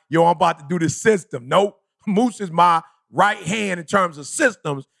like, yo, I'm about to do this system. Nope. Moose is my right hand in terms of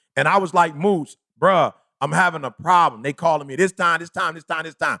systems. And I was like, Moose, bruh, I'm having a problem. They calling me this time.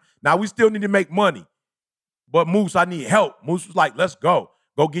 Now, we still need to make money. But Moose, I need help. Moose was like, let's go.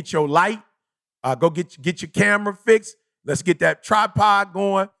 Go get your light. Go get your camera fixed. Let's get that tripod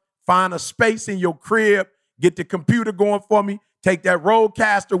going. Find a space in your crib. Get the computer going for me. Take that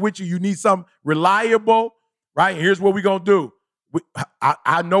Rodecaster with you. You need something reliable, right? Here's what we're going to do.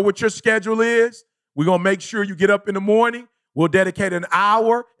 I know what your schedule is. We're going to make sure you get up in the morning. We'll dedicate an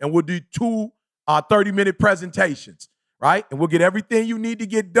hour, and we'll do 2 30-minute presentations, right? And we'll get everything you need to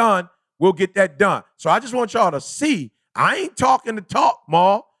get done. We'll get that done. So I just want y'all to see, I ain't talking the talk,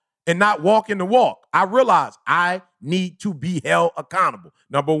 Ma, and not walking the walk. I realize I need to be held accountable.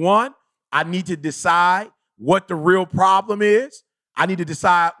 Number one, I need to decide what the real problem is. I need to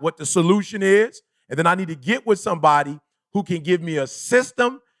decide what the solution is. And then I need to get with somebody who can give me a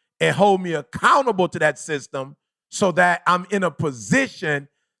system and hold me accountable to that system so that I'm in a position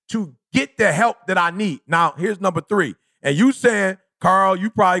to get the help that I need. Now, here's number 3. And you saying, Carl, you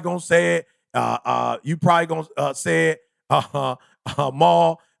probably going to say it. You probably going to say it.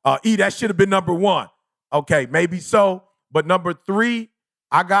 Maul, that should have been number 1. Okay, maybe so. But number 3,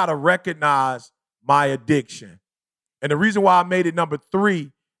 I got to recognize my addiction. And the reason why I made it number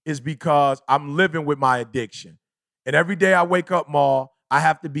 3 is because I'm living with my addiction. And every day I wake up, Maul, I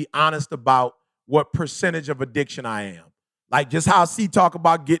have to be honest about what percentage of addiction I am. Like just how C talk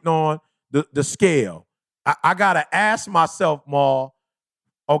about getting on the scale. I got to ask myself, Maul,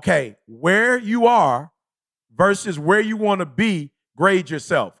 okay, where you are versus where you want to be, grade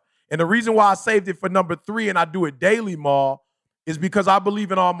yourself. And the reason why I saved it for number 3 and I do it daily, Maul, is because I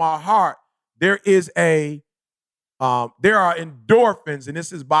believe in all my heart there are endorphins, and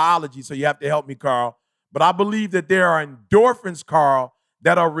this is biology, so you have to help me, Carl. But I believe that there are endorphins, Carl,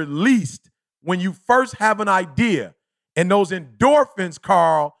 that are released when you first have an idea. And those endorphins,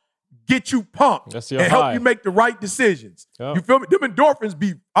 Carl, get you pumped and help you make the right decisions. Yep. You feel me? Them endorphins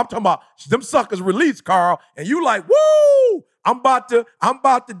I'm talking about them suckers release, Carl, and you like, woo! I'm about to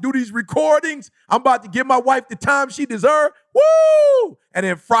do these recordings. I'm about to give my wife the time she deserves. Woo! And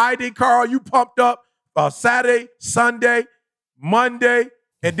then Friday, Carl, you pumped up. Saturday, Sunday, Monday,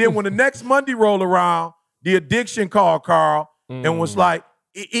 and then when the next Monday roll around, the addiction called, Carl, and was like,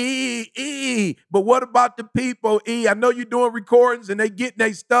 but what about the people, I know you're doing recordings and they getting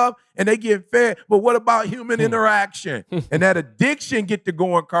their stuff and they getting fed, but what about human interaction? And that addiction get to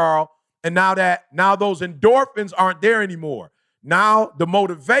going, Carl, and now those endorphins aren't there anymore. Now the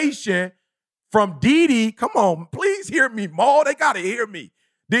motivation from Didi, come on, please hear me, Maul, they got to hear me.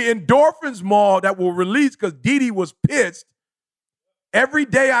 The endorphins, Maul, that will release because Didi was pissed. Every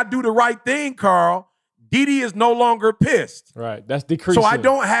day I do the right thing, Carl, Didi is no longer pissed. Right, that's decreasing. So I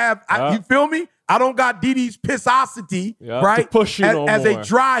don't have, you feel me? I don't got Didi's pissosity, right? To push you as a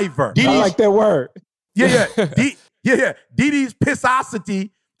driver. I like that word. Yeah. Didi's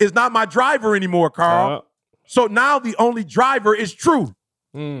pissosity is not my driver anymore, Carl. So now the only driver is truth.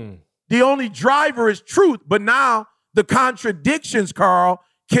 The only driver is truth. But now the contradictions, Carl,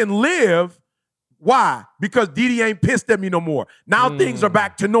 can live. Why? Because Didi ain't pissed at me no more. Now things are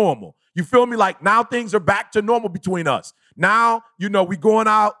back to normal. You feel me? Like now things are back to normal between us. Now, we going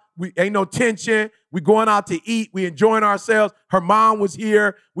out We ain't no tension. We going out to eat. We enjoying ourselves. Her mom was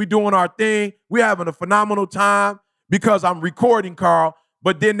here. We doing our thing. We having a phenomenal time because I'm recording, Carl.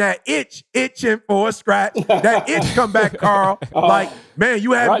 But then that itching for a scratch, that itch come back, Carl. Like, man,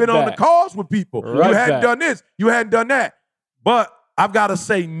 you hadn't been on the calls with people. You hadn't done this. You hadn't done that. But I've got to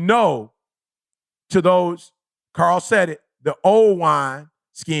say no to those, Carl said it, the old wine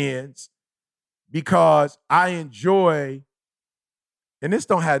skins, because I enjoy, and this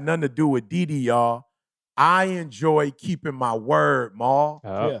don't have nothing to do with Didi, y'all. I enjoy keeping my word, Maul.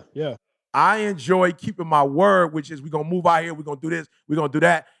 Yeah. I enjoy keeping my word, which is we're going to move out here, we're going to do this, we're going to do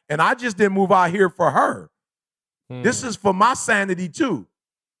that. And I just didn't move out here for her. This is for my sanity too.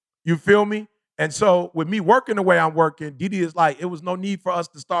 You feel me? And so with me working the way I'm working, Didi is like, it was no need for us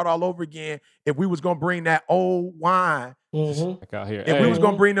to start all over again if we was going to bring that old wine. Like out here. If we was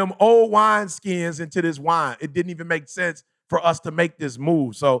going to bring them old wine skins into this wine, it didn't even make sense for us to make this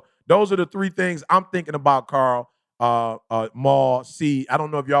move. So those are the three things I'm thinking about, Carl, Maul, C. I don't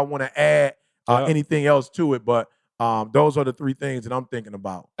know if y'all want to add anything else to it, but those are the three things that I'm thinking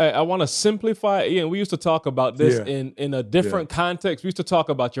about. I want to simplify it. Ian, we used to talk about this in a different context. We used to talk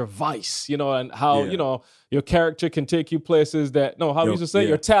about your vice, and how, your character can take you places that, we used to say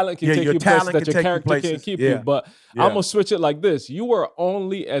your talent can take you places that your character can't keep you. But I'm going to switch it like this. You are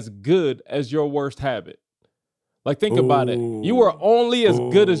only as good as your worst habit. Like, think about it. You are only as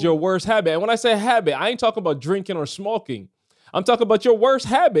good as your worst habit. And when I say habit, I ain't talking about drinking or smoking. I'm talking about your worst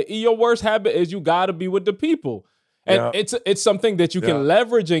habit. Your worst habit is you got to be with the people. And it's something that you can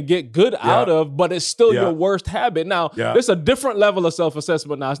leverage and get good out of, but it's still your worst habit. Now, there's a different level of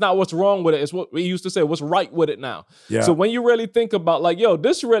self-assessment now. It's not what's wrong with it. It's what we used to say, what's right with it now. So when you really think about, like,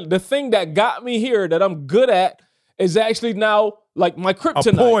 the thing that got me here that I'm good at is actually now, like, my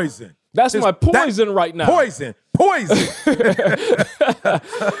kryptonite. A poison. That's my poison right now. Poison.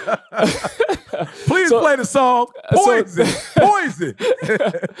 Please play the song Poison. Poison.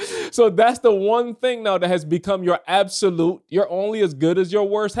 So that's the one thing now that has become your absolute. You're only as good as your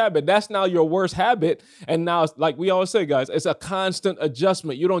worst habit. That's now your worst habit. And now, it's like we always say, guys, it's a constant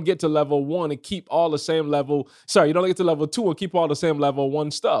adjustment. You don't get to level 1 and keep all the same level. You don't get to level 2 and keep all the same level 1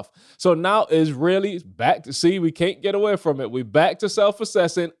 stuff. So now is really back to, see, we can't get away from it. We back to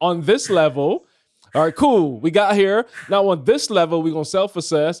self-assessing on this level. All right, cool. We got here. Now on this level, we're going to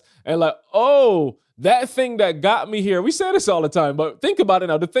self-assess and like, that thing that got me here. We say this all the time, but think about it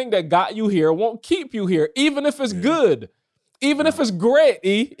now. The thing that got you here won't keep you here, even if it's good. Even if it's great,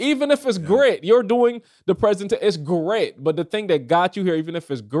 even if it's great. You're doing the present, it's great. But the thing that got you here, even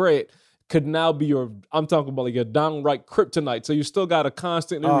if it's great, could now be I'm talking about like your downright kryptonite. So you still got to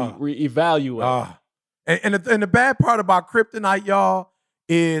constantly reevaluate. And the bad part about kryptonite, y'all,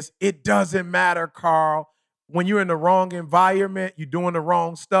 is it doesn't matter, Carl. When you're in the wrong environment, you're doing the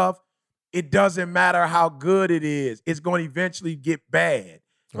wrong stuff, it doesn't matter how good it is. It's going to eventually get bad.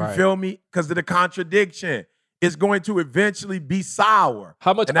 You feel me? Because of the contradiction. It's going to eventually be sour.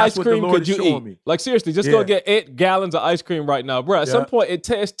 How much ice cream could you eat? Me. Like, seriously, just go get 8 gallons of ice cream right now. Bro, at some point, it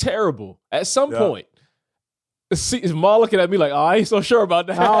tastes terrible. At some point. See, is Ma looking at me like, I ain't so sure about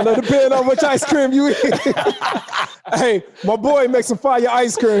that. I don't know, depending on which ice cream you eat. Hey, my boy makes some fire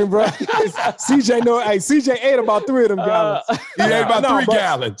ice cream, bro. CJ ate about 3 of them gallons. He ate about 3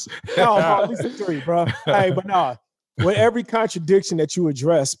 gallons. No, at least 3, bro. Hey, but with every contradiction that you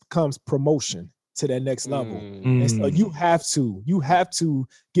address comes promotion to that next level. And so you have to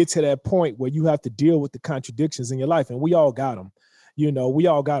get to that point where you have to deal with the contradictions in your life. And we all got them. We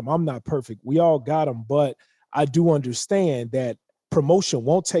all got them. I'm not perfect. We all got them, but I do understand that promotion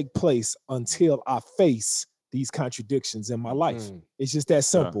won't take place until I face these contradictions in my life. It's just that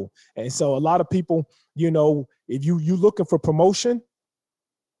simple. And so a lot of people, if you looking for promotion,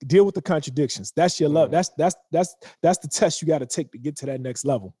 deal with the contradictions. That's your love. That's the test you got to take to get to that next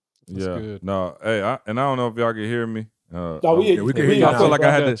level. That's good. No, hey, I don't know if y'all can hear me. We can hear you. I feel like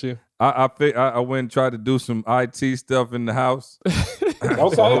I had to. I went and tried to do some IT stuff in the house.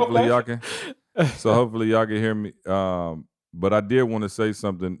 Hopefully y'all can. So hopefully y'all can hear me. But I did want to say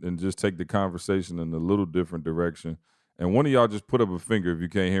something and just take the conversation in a little different direction. And one of y'all just put up a finger if you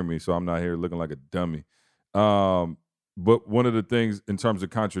can't hear me, so I'm not here looking like a dummy. But one of the things in terms of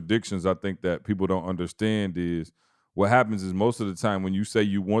contradictions, I think that people don't understand is what happens is most of the time when you say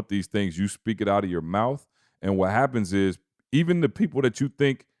you want these things, you speak it out of your mouth. And what happens is even the people that you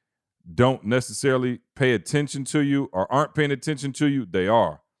think don't necessarily pay attention to you or aren't paying attention to you, they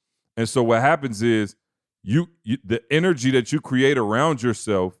are. And so what happens is you the energy that you create around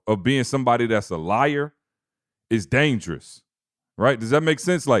yourself of being somebody that's a liar is dangerous, right? Does that make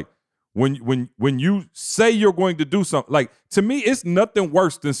sense? Like when you say you're going to do something, like to me, it's nothing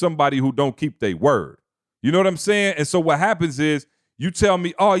worse than somebody who don't keep their word. You know what I'm saying? And so what happens is you tell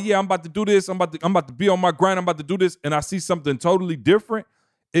me, oh yeah, I'm about to do this. I'm about to be on my grind. I'm about to do this. And I see something totally different.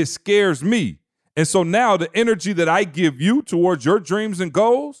 It scares me. And so now the energy that I give you towards your dreams and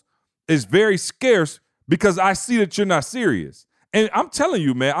goals is very scarce because I see that you're not serious. And I'm telling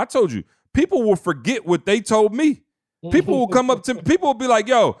you, man, I told you, people will forget what they told me. People will come up to me. People will be like,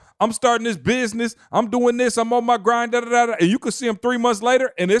 yo, I'm starting this business. I'm doing this. I'm on my grind. And you can see them 3 months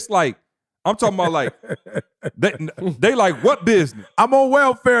later. And it's like, I'm talking about like, they like, what business? I'm on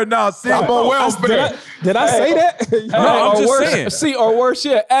welfare now. See, I'm on welfare. Did I say that? No, I'm just worse, saying. See, or worse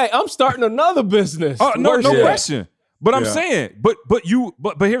yet, hey, I'm starting another business. Oh, no Worse yet. question. But I'm saying, but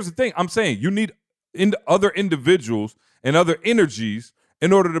here's the thing. I'm saying you need other individuals and other energies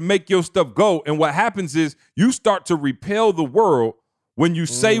in order to make your stuff go. And what happens is you start to repel the world when you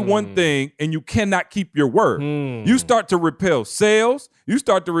say one thing and you cannot keep your word. You start to repel sales. You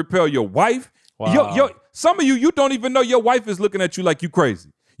start to repel your wife. Wow. Some of you don't even know your wife is looking at you like you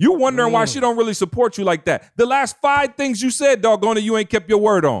crazy. You wondering why she don't really support you like that. The last 5 things you said, doggone it, you ain't kept your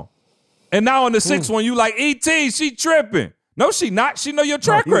word on. And now on the 6th one, you like, E.T., she tripping. No, she not. She know your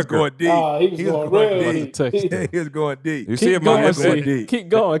track record. Going deep. He was going real deep. He was going deep. You see Keep going, deep. keep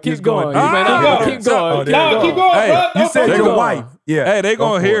going. Keep Keep going. going. You may not- Keep going. Keep going, Hey, bro. You said They your gonna- wife. Yeah. Hey, they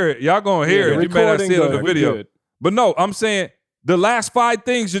gonna hear it. Y'all gonna hear it. You may not see it on the We video. good. But no, I'm saying the last 5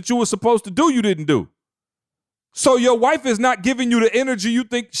 things that you were supposed to do, you didn't do. So your wife is not giving you the energy you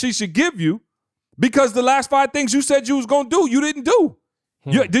think she should give you because the last 5 things you said you was gonna do, you didn't do.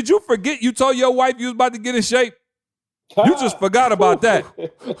 Did you forget you told your wife you was about to get in shape? You just forgot about that.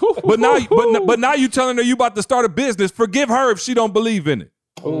 But now you telling her you about to start a business. Forgive her if she don't believe in it.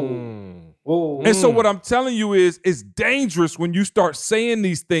 Ooh. And so what I'm telling you is it's dangerous when you start saying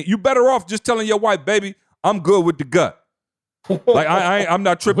these things. You better off just telling your wife, baby, I'm good with the gut. Like I'm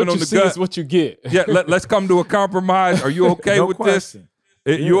not tripping What on you the see gut. is what you get. Yeah, let's come to a compromise. Are you okay No with question.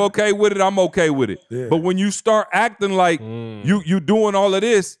 this? You okay with it? I'm okay with it. Yeah. But when you start acting like you doing all of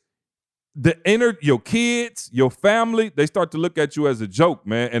this, your kids, your family, they start to look at you as a joke,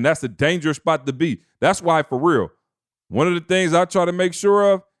 man. And that's a dangerous spot to be. That's why, for real, one of the things I try to make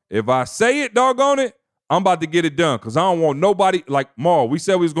sure of, if I say it, doggone it, I'm about to get it done. Because I don't want nobody, like Maul, we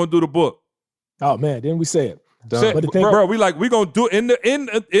said we was going to do the book. Oh man, didn't we say it? Said, But the thing- bro, we going to do it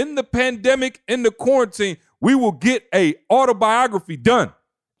in the pandemic, in the quarantine, we will get a autobiography done.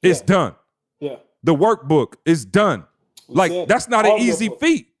 It's done. Yeah. The workbook is done. Like, that's not an easy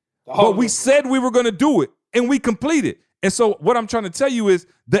feat. But we said we were going to do it, and we completed. And so what I'm trying to tell you is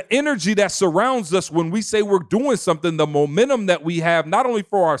the energy that surrounds us when we say we're doing something, the momentum that we have, not only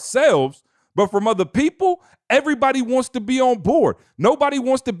for ourselves, but from other people, everybody wants to be on board. Nobody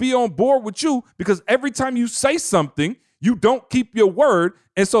wants to be on board with you because every time you say something, you don't keep your word.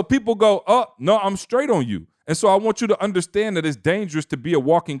 And so people go, oh, no, I'm straight on you. And so I want you to understand that it's dangerous to be a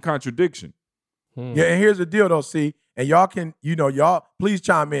walking contradiction. Yeah, and here's the deal, though, see, and y'all can, y'all please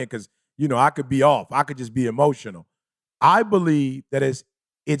chime in because, I could be off. I could just be emotional. I believe that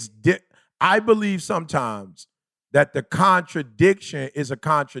I believe sometimes that the contradiction is a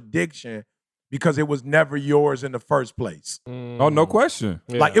contradiction because it was never yours in the first place. Oh, no question.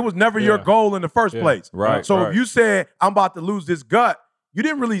 Like, it was never your goal in the first place. Right. So right. if you said, I'm about to lose this gut, you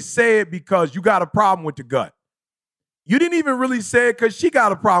didn't really say it because you got a problem with the gut. You didn't even really say it because she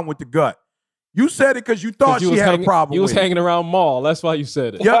got a problem with the gut. You said it because you thought she had a problem You was with it. hanging around Maul. That's why you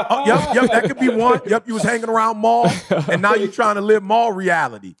said it. Yep, that could be one. Yep, you was hanging around Maul, and now you're trying to live Maul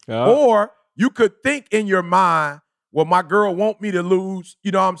reality. Yeah. Or you could think in your mind, well, my girl want me to lose,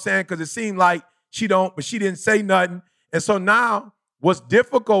 you know what I'm saying? Because it seemed like she don't, but she didn't say nothing. And so now what's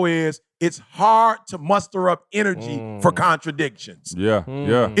difficult is it's hard to muster up energy for contradictions. Yeah,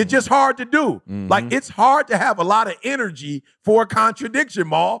 yeah. It's just hard to do. Like, it's hard to have a lot of energy for a contradiction,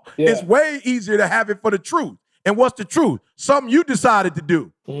 Maul. Yeah. It's way easier to have it for the truth. And what's the truth? Something you decided to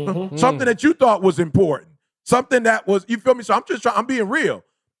do. Something that you thought was important. Something that was, you feel me? So I'm being real.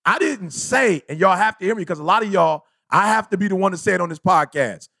 I didn't say, and y'all have to hear me because a lot of y'all, I have to be the one to say it on this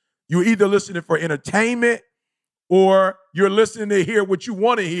podcast. You're either listening for entertainment or you're listening to hear what you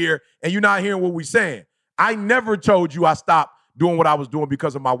want to hear and you're not hearing what we're saying. I never told you I stopped doing what I was doing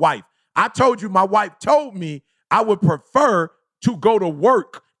because of my wife. I told you my wife told me I would prefer to go to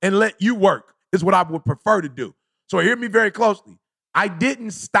work and let you work is what I would prefer to do. So hear me very closely. I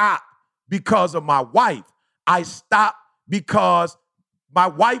didn't stop because of my wife. I stopped because my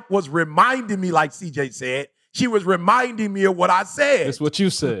wife was reminding me, like CJ said, she was reminding me of what I said. That's what you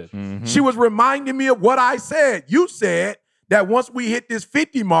said. She was reminding me of what I said. You said that once we hit this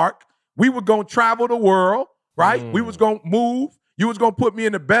 50 mark, We were going to travel the world, right? We was going to move. You was going to put me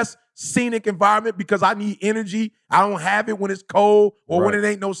in the best scenic environment because I need energy. I don't have it when it's cold or when it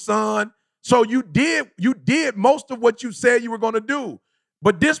ain't no sun. So you did most of what you said you were going to do.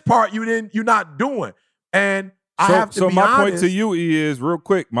 But this part you're not doing. And I have to be my honest. point to you is, real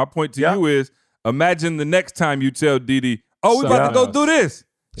quick, my point to you is, imagine the next time you tell Didi, oh, we about to go do this.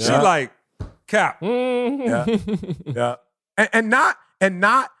 She like, cap. Yeah. And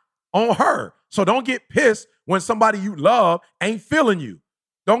not on her. So don't get pissed when somebody you love ain't feeling you.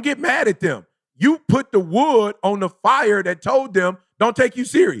 Don't get mad at them. You put the wood on the fire that told them don't take you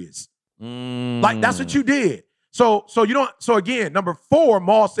serious. Like that's what you did. So you don't. So again, number 4,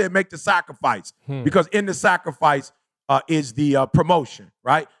 Maul said make the sacrifice because in the sacrifice is the promotion,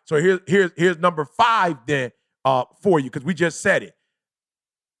 right? So here's number 5 then for you because we just said it.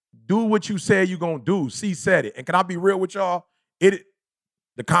 Do what you said you're gonna do. C said it, and can I be real with y'all?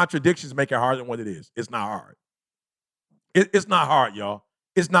 The contradictions make it harder than what it is. It's not hard. It's not hard, y'all.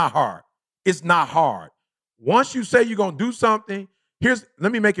 It's not hard. It's not hard. Once you say you're gonna do something,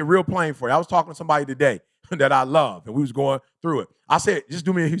 let me make it real plain for you. I was talking to somebody today that I love, and we was going through it. I said, just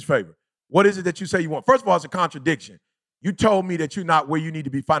do me a huge favor. What is it that you say you want? First of all, it's a contradiction. You told me that you're not where you need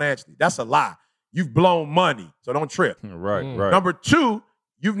to be financially. That's a lie. You've blown money, so don't trip. Right. Number 2,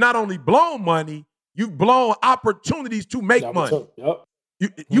 you've not only blown money, you've blown opportunities to make money. Yep.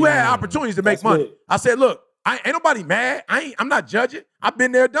 You had opportunities to make money. Big. I said, look, ain't nobody mad. I'm not judging. I've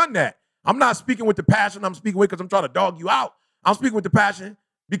been there, done that. I'm not speaking with the passion I'm speaking with because I'm trying to dog you out. I'm speaking with the passion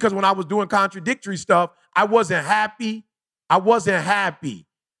because when I was doing contradictory stuff, I wasn't happy. Now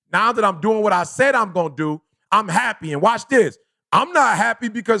that I'm doing what I said I'm going to do, I'm happy. And watch this. I'm not happy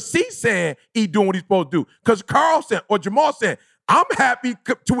because C saying he doing what he's supposed to do. Because Carl said, or Jamal said, I'm happy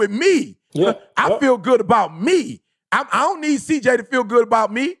with me. Yeah. I feel good about me. I don't need CJ to feel good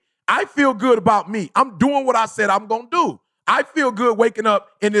about me. I feel good about me. I'm doing what I said I'm going to do. I feel good waking up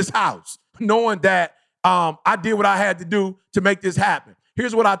in this house knowing that I did what I had to do to make this happen.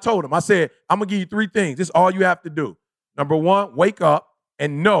 Here's what I told him. I said, I'm going to give you 3 things. This is all you have to do. Number 1, wake up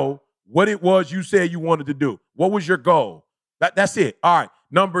and know what it was you said you wanted to do. What was your goal? That's it. All right.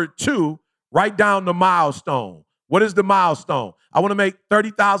 Number 2, write down the milestone. What is the milestone? I want to make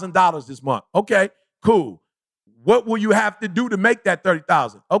 $30,000 this month. Okay, cool. What will you have to do to make that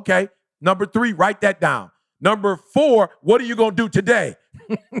 $30,000? Okay. Number 3, write that down. Number 4, what are you going to do today?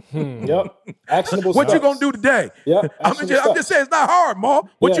 Yep. Actionable What steps. you going to do today? Yep. I'm just saying it's not hard, Ma.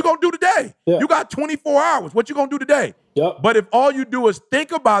 What you going to do today? Yeah. You got 24 hours. What you going to do today? Yep. But if all you do is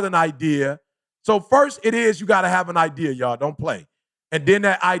think about an idea, so first it is you got to have an idea, y'all. Don't play. And then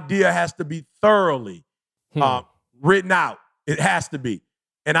that idea has to be thoroughly written out. It has to be.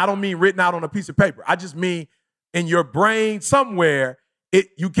 And I don't mean written out on a piece of paper. I just mean in your brain somewhere,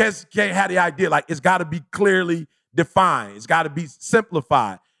 you can't have the idea. Like it's got to be clearly defined. It's got to be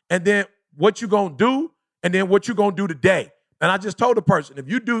simplified. And then what you going to do, and then what you going to do today. And I just told the person, if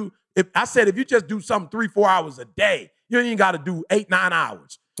you just do something 3-4 hours a day, you ain't got to do 8-9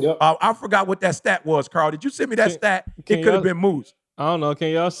 hours. Yep. I forgot what that stat was, Carl. Did you send me that stat? It could have been Moose. I don't know.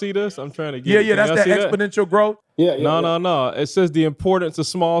 Can y'all see this? I'm trying to get it. Yeah, Can that's y'all that see exponential growth. Yeah. No. It says the importance of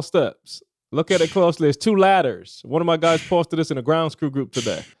small steps. Look at it closely. It's 2 ladders. One of my guys posted this in a ground screw group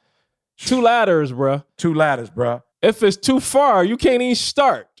today. 2 ladders, bruh. 2 ladders, bruh. If it's too far, you can't even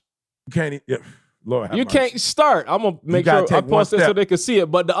start. You can't even. Lord have You mercy. can't start. I'm going to make sure gotta I take one post it so step. they can see it.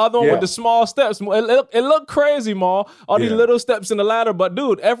 But the other one with the small steps, it look crazy, Ma. All these little steps in the ladder. But,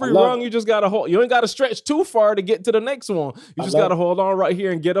 dude, every rung you just got to hold. You ain't got to stretch too far to get to the next one. You just got to hold on right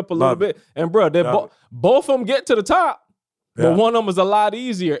here and get up a little bit. And, bro, both of them get to the top. But one of them is a lot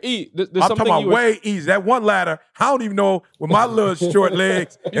easier. I'm talking about way easy. That one ladder, I don't even know with my little short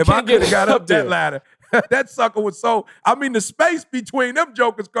legs if I can't could get have got up up that there. ladder. That sucker was the space between them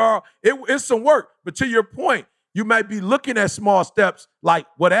jokers, Carl, it's some work. But to your point, you might be looking at small steps like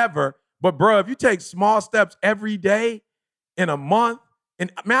whatever. But, bro, if you take small steps every day in a month,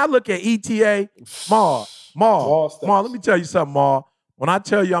 and I look at ETA, Ma, let me tell you something, Ma. When I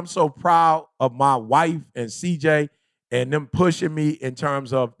tell you I'm so proud of my wife and CJ and them pushing me in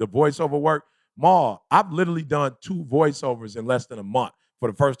terms of the voiceover work, Ma, I've literally done 2 voiceovers in less than a month for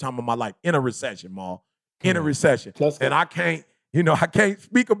the first time in my life in a recession, Ma. In a recession. And I can't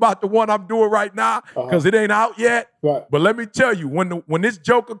speak about the one I'm doing right now because it ain't out yet. Right. But let me tell you, when this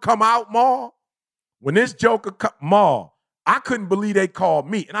Joker come out, Ma, I couldn't believe they called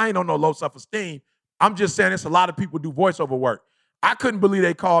me. And I ain't on no low self-esteem. I'm just saying it's a lot of people do voiceover work. I couldn't believe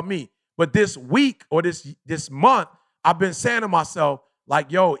they called me. But this week or this month, I've been saying to myself,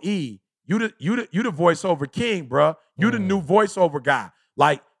 like, yo, E, you the voiceover king, bruh. You the new voiceover guy.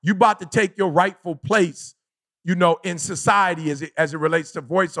 Like, you about to take your rightful place, you know, in society as it relates to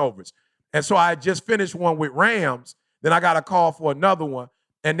voiceovers. And so I just finished one with Rams. Then I got a call for another one.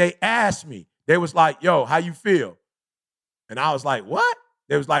 And they asked me, they was like, yo, how you feel? And I was like, what?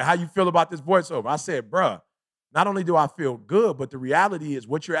 They was like, how you feel about this voiceover? I said, bruh, not only do I feel good, but the reality is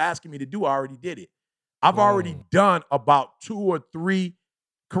what you're asking me to do, I already did it. I've already done about 2 or 3,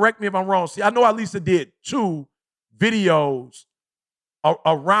 correct me if I'm wrong. See, I know Alisa did 2 videos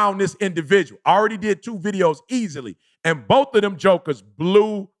around this individual. I already did 2 videos easily, and both of them jokers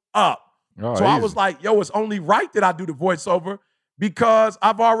blew up. Oh, so I was like, yo, it's only right that I do the voiceover because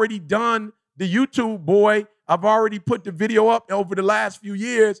I've already done the YouTube boy. I've already put the video up over the last few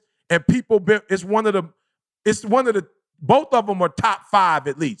years, and people both of them are top 5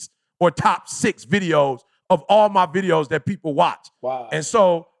 at least, or top 6 videos of all my videos that people watch. Wow. And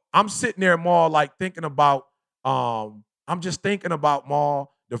so I'm sitting there more like thinking about, Maul,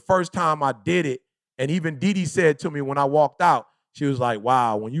 the first time I did it, and even Didi said to me when I walked out, she was like,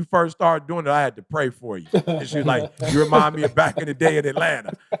 wow, when you first started doing it, I had to pray for you. And she was like, you remind me of back in the day in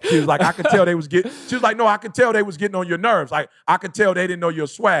Atlanta. She was like, I could tell they was getting on your nerves. Like, I could tell they didn't know your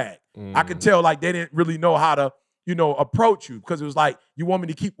swag. I could tell like they didn't really know how to, you know, approach you because it was like, you want me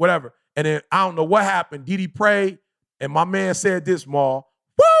to keep whatever. And then I don't know what happened. Didi prayed, and my man said this, Maul.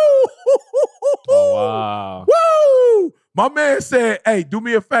 Woo! Oh, wow. Woo! My man said, hey, do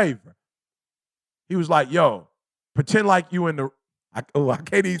me a favor. He was like, yo, pretend like you in the, I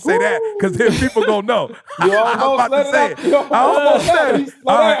can't even say that because then people gonna know. You I'm about to say it. I almost said it.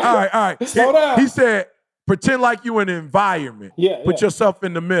 All right. Slow down. He said, pretend like you in an environment. Put yourself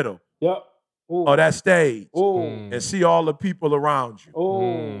in the middle. Yep. Ooh. Of that stage. Ooh. And see all the people around you.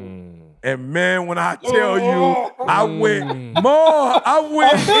 Ooh. And man, when I tell you, I went more. I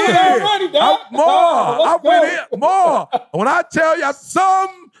went in. I went in more. When I tell you,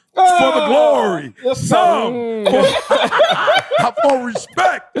 some for the glory, some for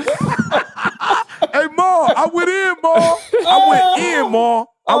respect. Hey, more. I went in more.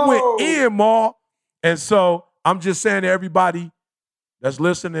 I went in more. And so I'm just saying to everybody that's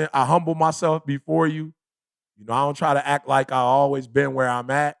listening, I humble myself before you. You know, I don't try to act like I've always been where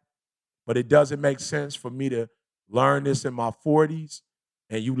I'm at. But it doesn't make sense for me to learn this in my 40s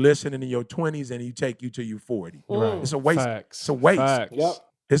and you listening in your 20s and you take you to your 40. Right. It's a waste. Facts. It's a waste. Facts. Yep.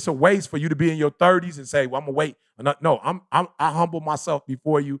 It's a waste for you to be in your 30s and say, well, I'm going to wait. No, I humble myself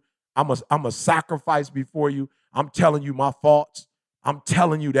before you. I'm a sacrifice before you. I'm telling you my faults. I'm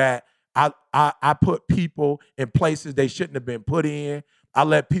telling you that I put people in places they shouldn't have been put in. I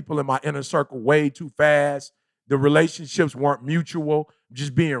let people in my inner circle way too fast. The relationships weren't mutual,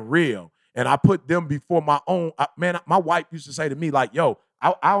 just being real. And I put them before my own. Man, my wife used to say to me, like, yo,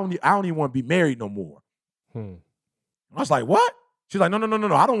 I don't even want to be married no more. I was like, what? She's like,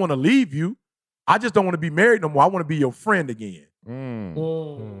 no. I don't want to leave you. I just don't want to be married no more. I want to be your friend again.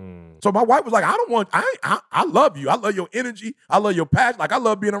 So my wife was like, I love you. I love your energy. I love your passion. Like, I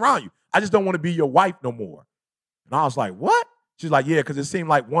love being around you. I just don't want to be your wife no more. And I was like, what? She's like, yeah, because it seemed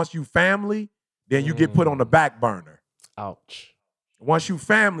like once you family, then you get put on the back burner. Ouch. Once you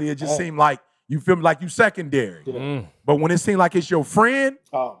family, it just seemed like you feel like you secondary. But when it seemed like it's your friend,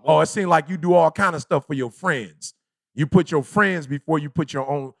 it seemed like you do all kind of stuff for your friends. You put your friends before you put your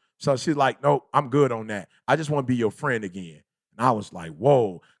own. So she's like, no, I'm good on that. I just want to be your friend again. And I was like,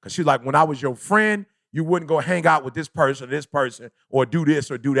 whoa. Because she's like, when I was your friend, you wouldn't go hang out with this person, or do this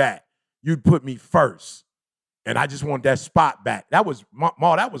or do that. You'd put me first. And I just want that spot back. That was,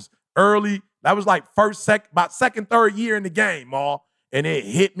 Ma, that was early. That was like about second, third year in the game, Ma. And it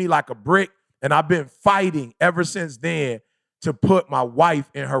hit me like a brick. And I've been fighting ever since then to put my wife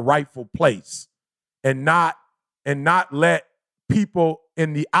in her rightful place and not let people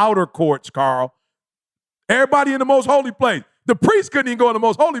in the outer courts, Carl. Everybody in the most holy place. The priest couldn't even go in the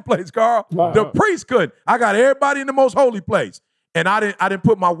most holy place, Carl. The priest couldn't. I got everybody in the most holy place. And I didn't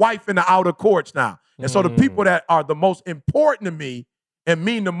put my wife in the outer courts now. And so the people that are the most important to me and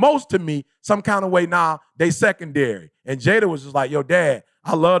mean the most to me, some kind of way now, they secondary. And Jada was just like, yo, Dad,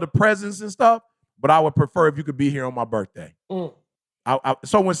 I love the presents and stuff, but I would prefer if you could be here on my birthday.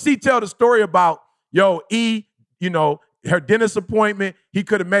 So when C tell the story about, yo, E, you know, her dentist appointment, he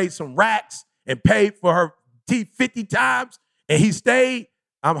could have made some racks and paid for her teeth 50 times, and he stayed.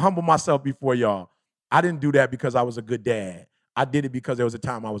 I'm humble myself before y'all. I didn't do that because I was a good dad. I did it because there was a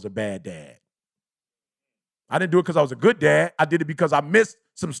time I was a bad dad. I didn't do it because I was a good dad. I did it because I missed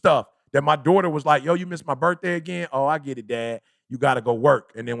some stuff that my daughter was like, yo, you missed my birthday again? Oh, I get it, Dad. You got to go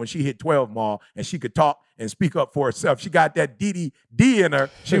work. And then when she hit 12, Ma, and she could talk and speak up for herself, she got that D in her.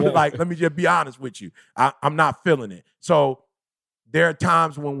 She was like, let me just be honest with you. I'm not feeling it. So there are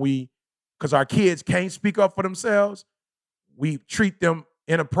times when because our kids can't speak up for themselves, we treat them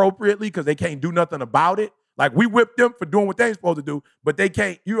inappropriately because they can't do nothing about it. Like, we whip them for doing what they're supposed to do, but they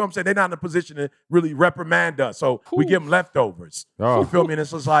can't, you know what I'm saying? They're not in a position to really reprimand us. So we give them leftovers. You feel me? And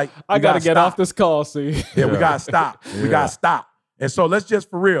it's just like, I got to get off this call, see? Yeah, we got to stop. We got to stop. And so let's just,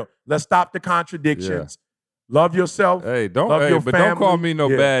 for real, let's stop the contradictions. Love yourself. Hey, love your but family. don't call me no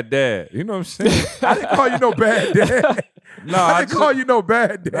bad dad. You know what I'm saying? I didn't call you no bad dad. No, I didn't call you no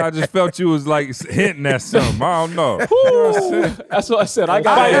bad dad. I just felt you was like hinting at something. I don't know. You know what I'm saying? That's what I said. I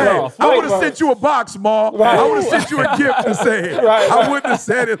got it off. I would have sent you a box, Ma. Right. I would have sent you a gift to say it. I wouldn't have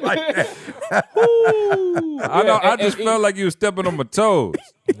said it like that. I just felt like you was stepping on my toes.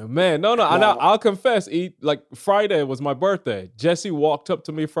 Man, no. I'll confess. Like, Friday was my birthday. Jesse walked up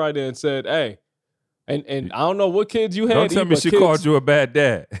to me Friday and said, "Hey," and I don't know what kids you had. Don't tell me she called you a bad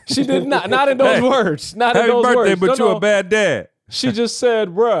dad. She did not. Not in those words. Not in Happy those birthday, words. but you a bad dad. She just said,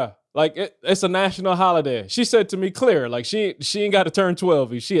 "Bruh, like it's a national holiday." She said to me clear, like she ain't got to turn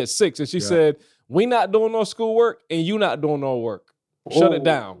 12. She at 6, and she said, "We not doing no schoolwork, and you not doing no work. Shut it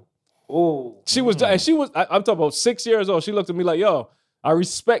down." Oh, she was. I'm talking about 6 years old. She looked at me like, "Yo, I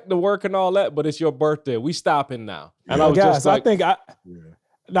respect the work and all that, but it's your birthday. We stopping now." And I was just like,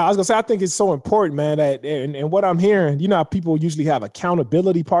 I was gonna say, I think it's so important, man, that and what I'm hearing, you know how people usually have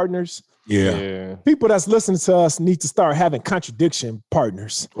accountability partners. Yeah. People that's listening to us need to start having contradiction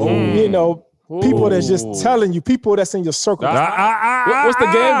partners. You know, people that's just telling you, people that's in your circle. What's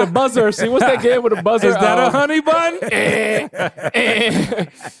the game? The buzzer. See, what's that game with the buzzer? Is that a honey bun? You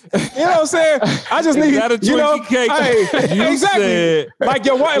know what I'm saying? I just need that a you know, cake? hey, exactly. Said, like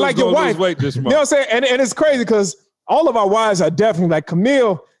your wife, like your wife. Weight this you know what I'm saying? And it's crazy because all of our wives are definitely like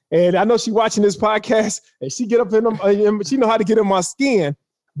Camille, and I know she watching this podcast, and she get up in them, she know how to get in my skin.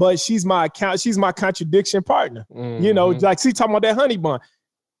 But she's my contradiction partner. Mm-hmm. You know, like she talking about that honey bun.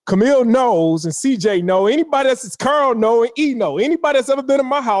 Camille knows, and CJ know. Anybody that's Carl know, and E know. Anybody that's ever been in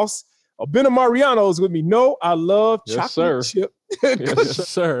my house or been in Mariano's with me know I love chocolate chip. Yes,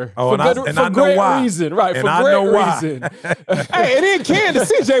 sir. Oh, for I know great why. reason, right? And for I great know why. reason. Hey, and then Candace,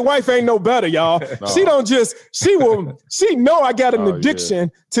 CJ wife ain't no better, y'all. No. She don't just, she know I got an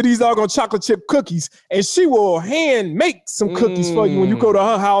addiction to these doggone chocolate chip cookies, and she will hand make some cookies for you when you go to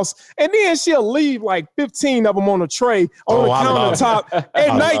her house, and then she'll leave like 15 of them on a tray on the countertop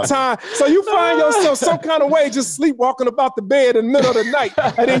at nighttime. So you find yourself some kind of way just sleepwalking about the bed in the middle of the night,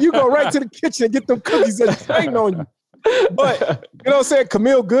 and then you go right to the kitchen and get them cookies that's waiting on you. But you know what I'm saying?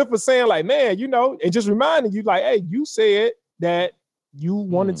 Camille good for saying like, man, you know, and just reminding you like, hey, you said that you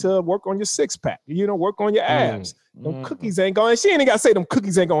wanted to work on your 6-pack, you know, work on your abs. Them cookies ain't going. She ain't got to say them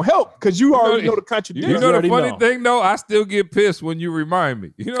cookies ain't gonna help because you already know the contradiction. You know the funny thing though, I still get pissed when you remind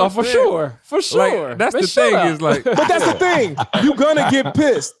me. You know, for sure. Like, that's the thing is like, but that's the thing. You're gonna get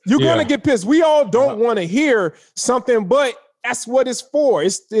pissed. You're gonna get pissed. We all don't want to hear something, but that's what it's for.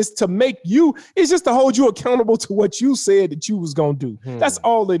 It's to make you, it's just to hold you accountable to what you said that you was gonna do. That's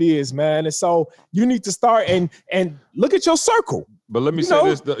all it is, man. And so you need to start and look at your circle. But let me say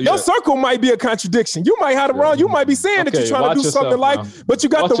this. Your circle might be a contradiction. You might have the wrong, you might be saying that you're trying to do something but you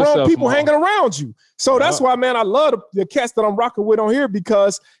got the wrong people hanging around you. So that's why, man, I love the cats that I'm rocking with on here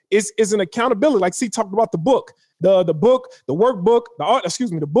because it's an accountability. Like C talked about the book, the book, the workbook,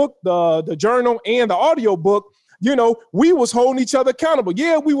 the book, the journal, and the audio book. You know, we was holding each other accountable.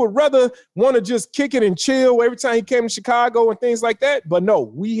 Yeah, we would rather want to just kick it and chill every time he came to Chicago and things like that. But no,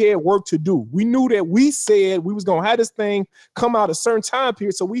 we had work to do. We knew that we said we was going to have this thing come out a certain time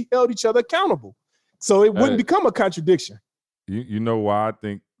period. So we held each other accountable. So it wouldn't become a contradiction. You know why I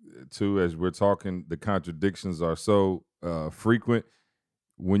think, too, as we're talking, the contradictions are so frequent.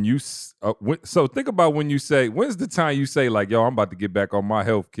 When you so think about when you say, when's the time you say like, yo, I'm about to get back on my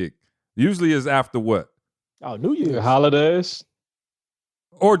health kick? Usually is after what? Oh, New Year's. Holidays.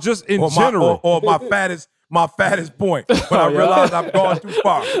 Or just in general. Or my fattest point. But I realize I've gone too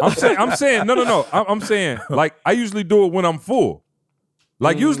far. I'm saying, no. I'm saying, like, I usually do it when I'm full.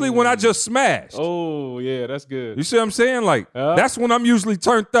 Like, usually when I just smashed. Oh, yeah, that's good. You see what I'm saying? Like, that's when I'm usually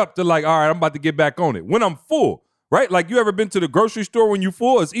turned up to like, all right, I'm about to get back on it. When I'm full, right? Like, you ever been to the grocery store when you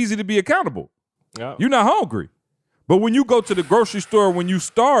full? It's easy to be accountable. Yeah. You're not hungry. But when you go to the grocery store when you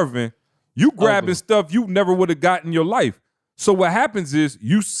starving, you grabbing stuff you never would have gotten in your life. So what happens is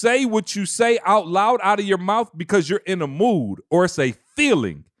you say what you say out loud out of your mouth because you're in a mood or it's a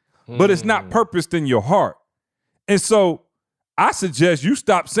feeling, but it's not purposed in your heart. And so I suggest you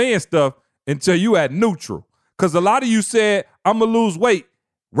stop saying stuff until you at neutral. Because a lot of you said, I'm going to lose weight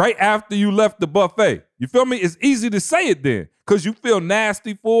right after you left the buffet. You feel me? It's easy to say it then because you feel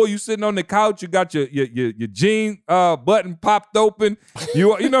nasty for you sitting on the couch. You got your jean button popped open. You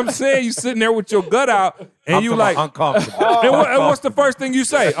know what I'm saying? You sitting there with your gut out and you like uncomfortable. And what's the first thing you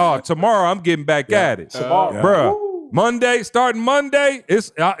say? Oh, tomorrow I'm getting back at it. Bruh. Monday, starting Monday, it's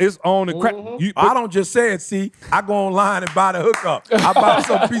on the crack. I don't just say it, see. I go online and buy the hookup. I buy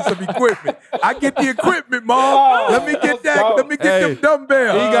some piece of equipment. I get the equipment, Mom. Let me get that. Let me get them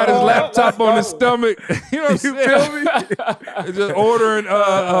dumbbells. He got his laptop on his stomach. You know what I'm saying? Feel me? Just ordering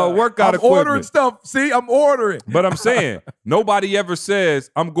workout equipment. Ordering stuff. See, I'm ordering. But I'm saying, nobody ever says,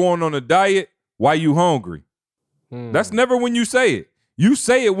 I'm going on a diet. Why you hungry? That's never when you say it. You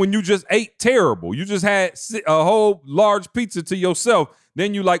say it when you just ate terrible. You just had a whole large pizza to yourself.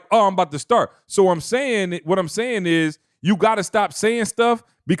 Then you like, oh, I'm about to start. So what I'm saying is you got to stop saying stuff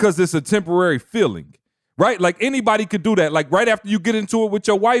because it's a temporary feeling, right? Like anybody could do that. Like right after you get into it with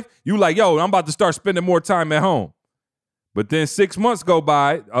your wife, you like, yo, I'm about to start spending more time at home. But then 6 months go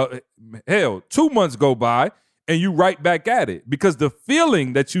by, 2 months go by, and you right back at it because the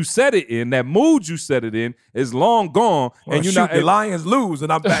feeling that you set it in, that mood you set it in, is long gone. Well, and the Lions lose,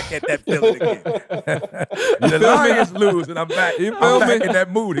 and I'm back at that feeling again. The Lions lose, and I'm back in that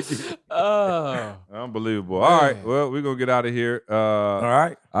mood again. Unbelievable. All right, well, we're going to get out of here. All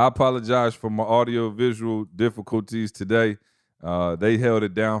right. I apologize for my audio-visual difficulties today. They held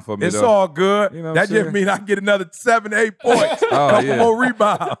it down for me. It's all good. You know that just means I can get another 7-8 points. Couple more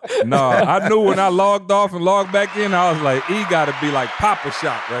rebounds. No, I knew when I logged off and logged back in, I was like, E got to be like Papa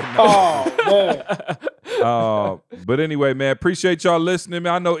Shot right now. Oh, man. But anyway, man, appreciate y'all listening,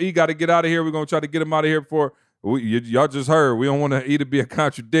 man. I know E got to get out of here. We're going to try to get him out of here before y'all just heard. We don't want E to be a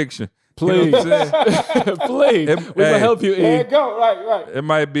contradiction. Please. You know what I'm saying? Please. We're going to help you, E. There you go. Right. It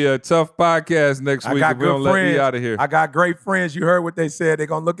might be a tough podcast next week if we don't let E out of here. I got great friends. You heard what they said. They're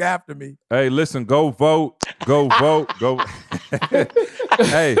going to look after me. Hey, listen, go vote. Go vote. Go.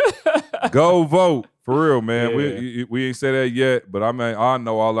 Hey, go vote. For real, man. Yeah. We ain't said that yet, but I mean, I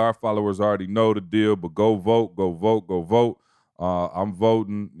know all our followers already know the deal, but go vote, go vote, go vote. I'm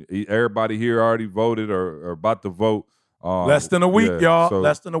voting. Everybody here already voted or about to vote. Less than a week, y'all. So,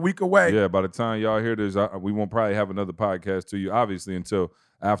 less than a week away. Yeah, by the time y'all hear this, we won't probably have another podcast to you, obviously, until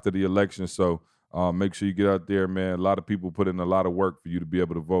after the election. So make sure you get out there, man. A lot of people put in a lot of work for you to be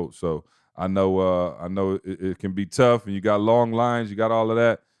able to vote. So I know it can be tough, and you got long lines, you got all of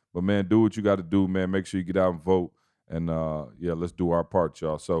that. But, man, do what you got to do, man. Make sure you get out and vote. And, let's do our part,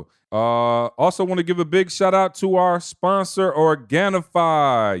 y'all. So also want to give a big shout-out to our sponsor,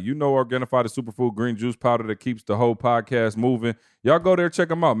 Organifi. You know Organifi, the superfood green juice powder that keeps the whole podcast moving. Y'all go there, check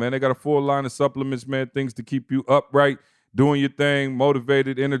them out, man. They got a full line of supplements, man, things to keep you upright, doing your thing,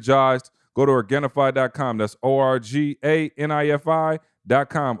 motivated, energized. Go to Organifi.com. That's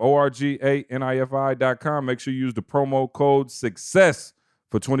ORGANIFI.com. ORGANIFI.com. Make sure you use the promo code SUCCESS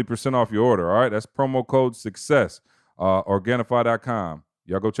for 20% off your order, all right? That's promo code SUCCESS. Organifi.com.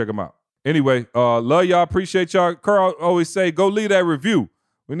 Y'all go check them out. Anyway, love y'all. Appreciate y'all. Carl always say, go leave that review.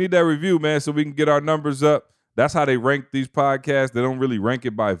 We need that review, man, so we can get our numbers up. That's how they rank these podcasts. They don't really rank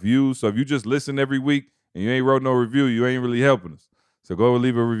it by views. So if you just listen every week and you ain't wrote no review, you ain't really helping us. So go and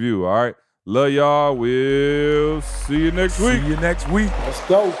leave a review, all right? Love y'all. We'll see you next week. See you next week. Let's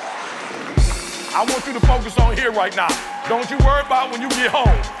go. I want you to focus on here right now. Don't you worry about when you get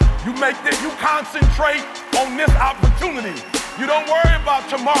home. You concentrate on this opportunity. You don't worry about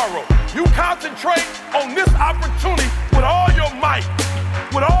tomorrow. You concentrate on this opportunity with all your might.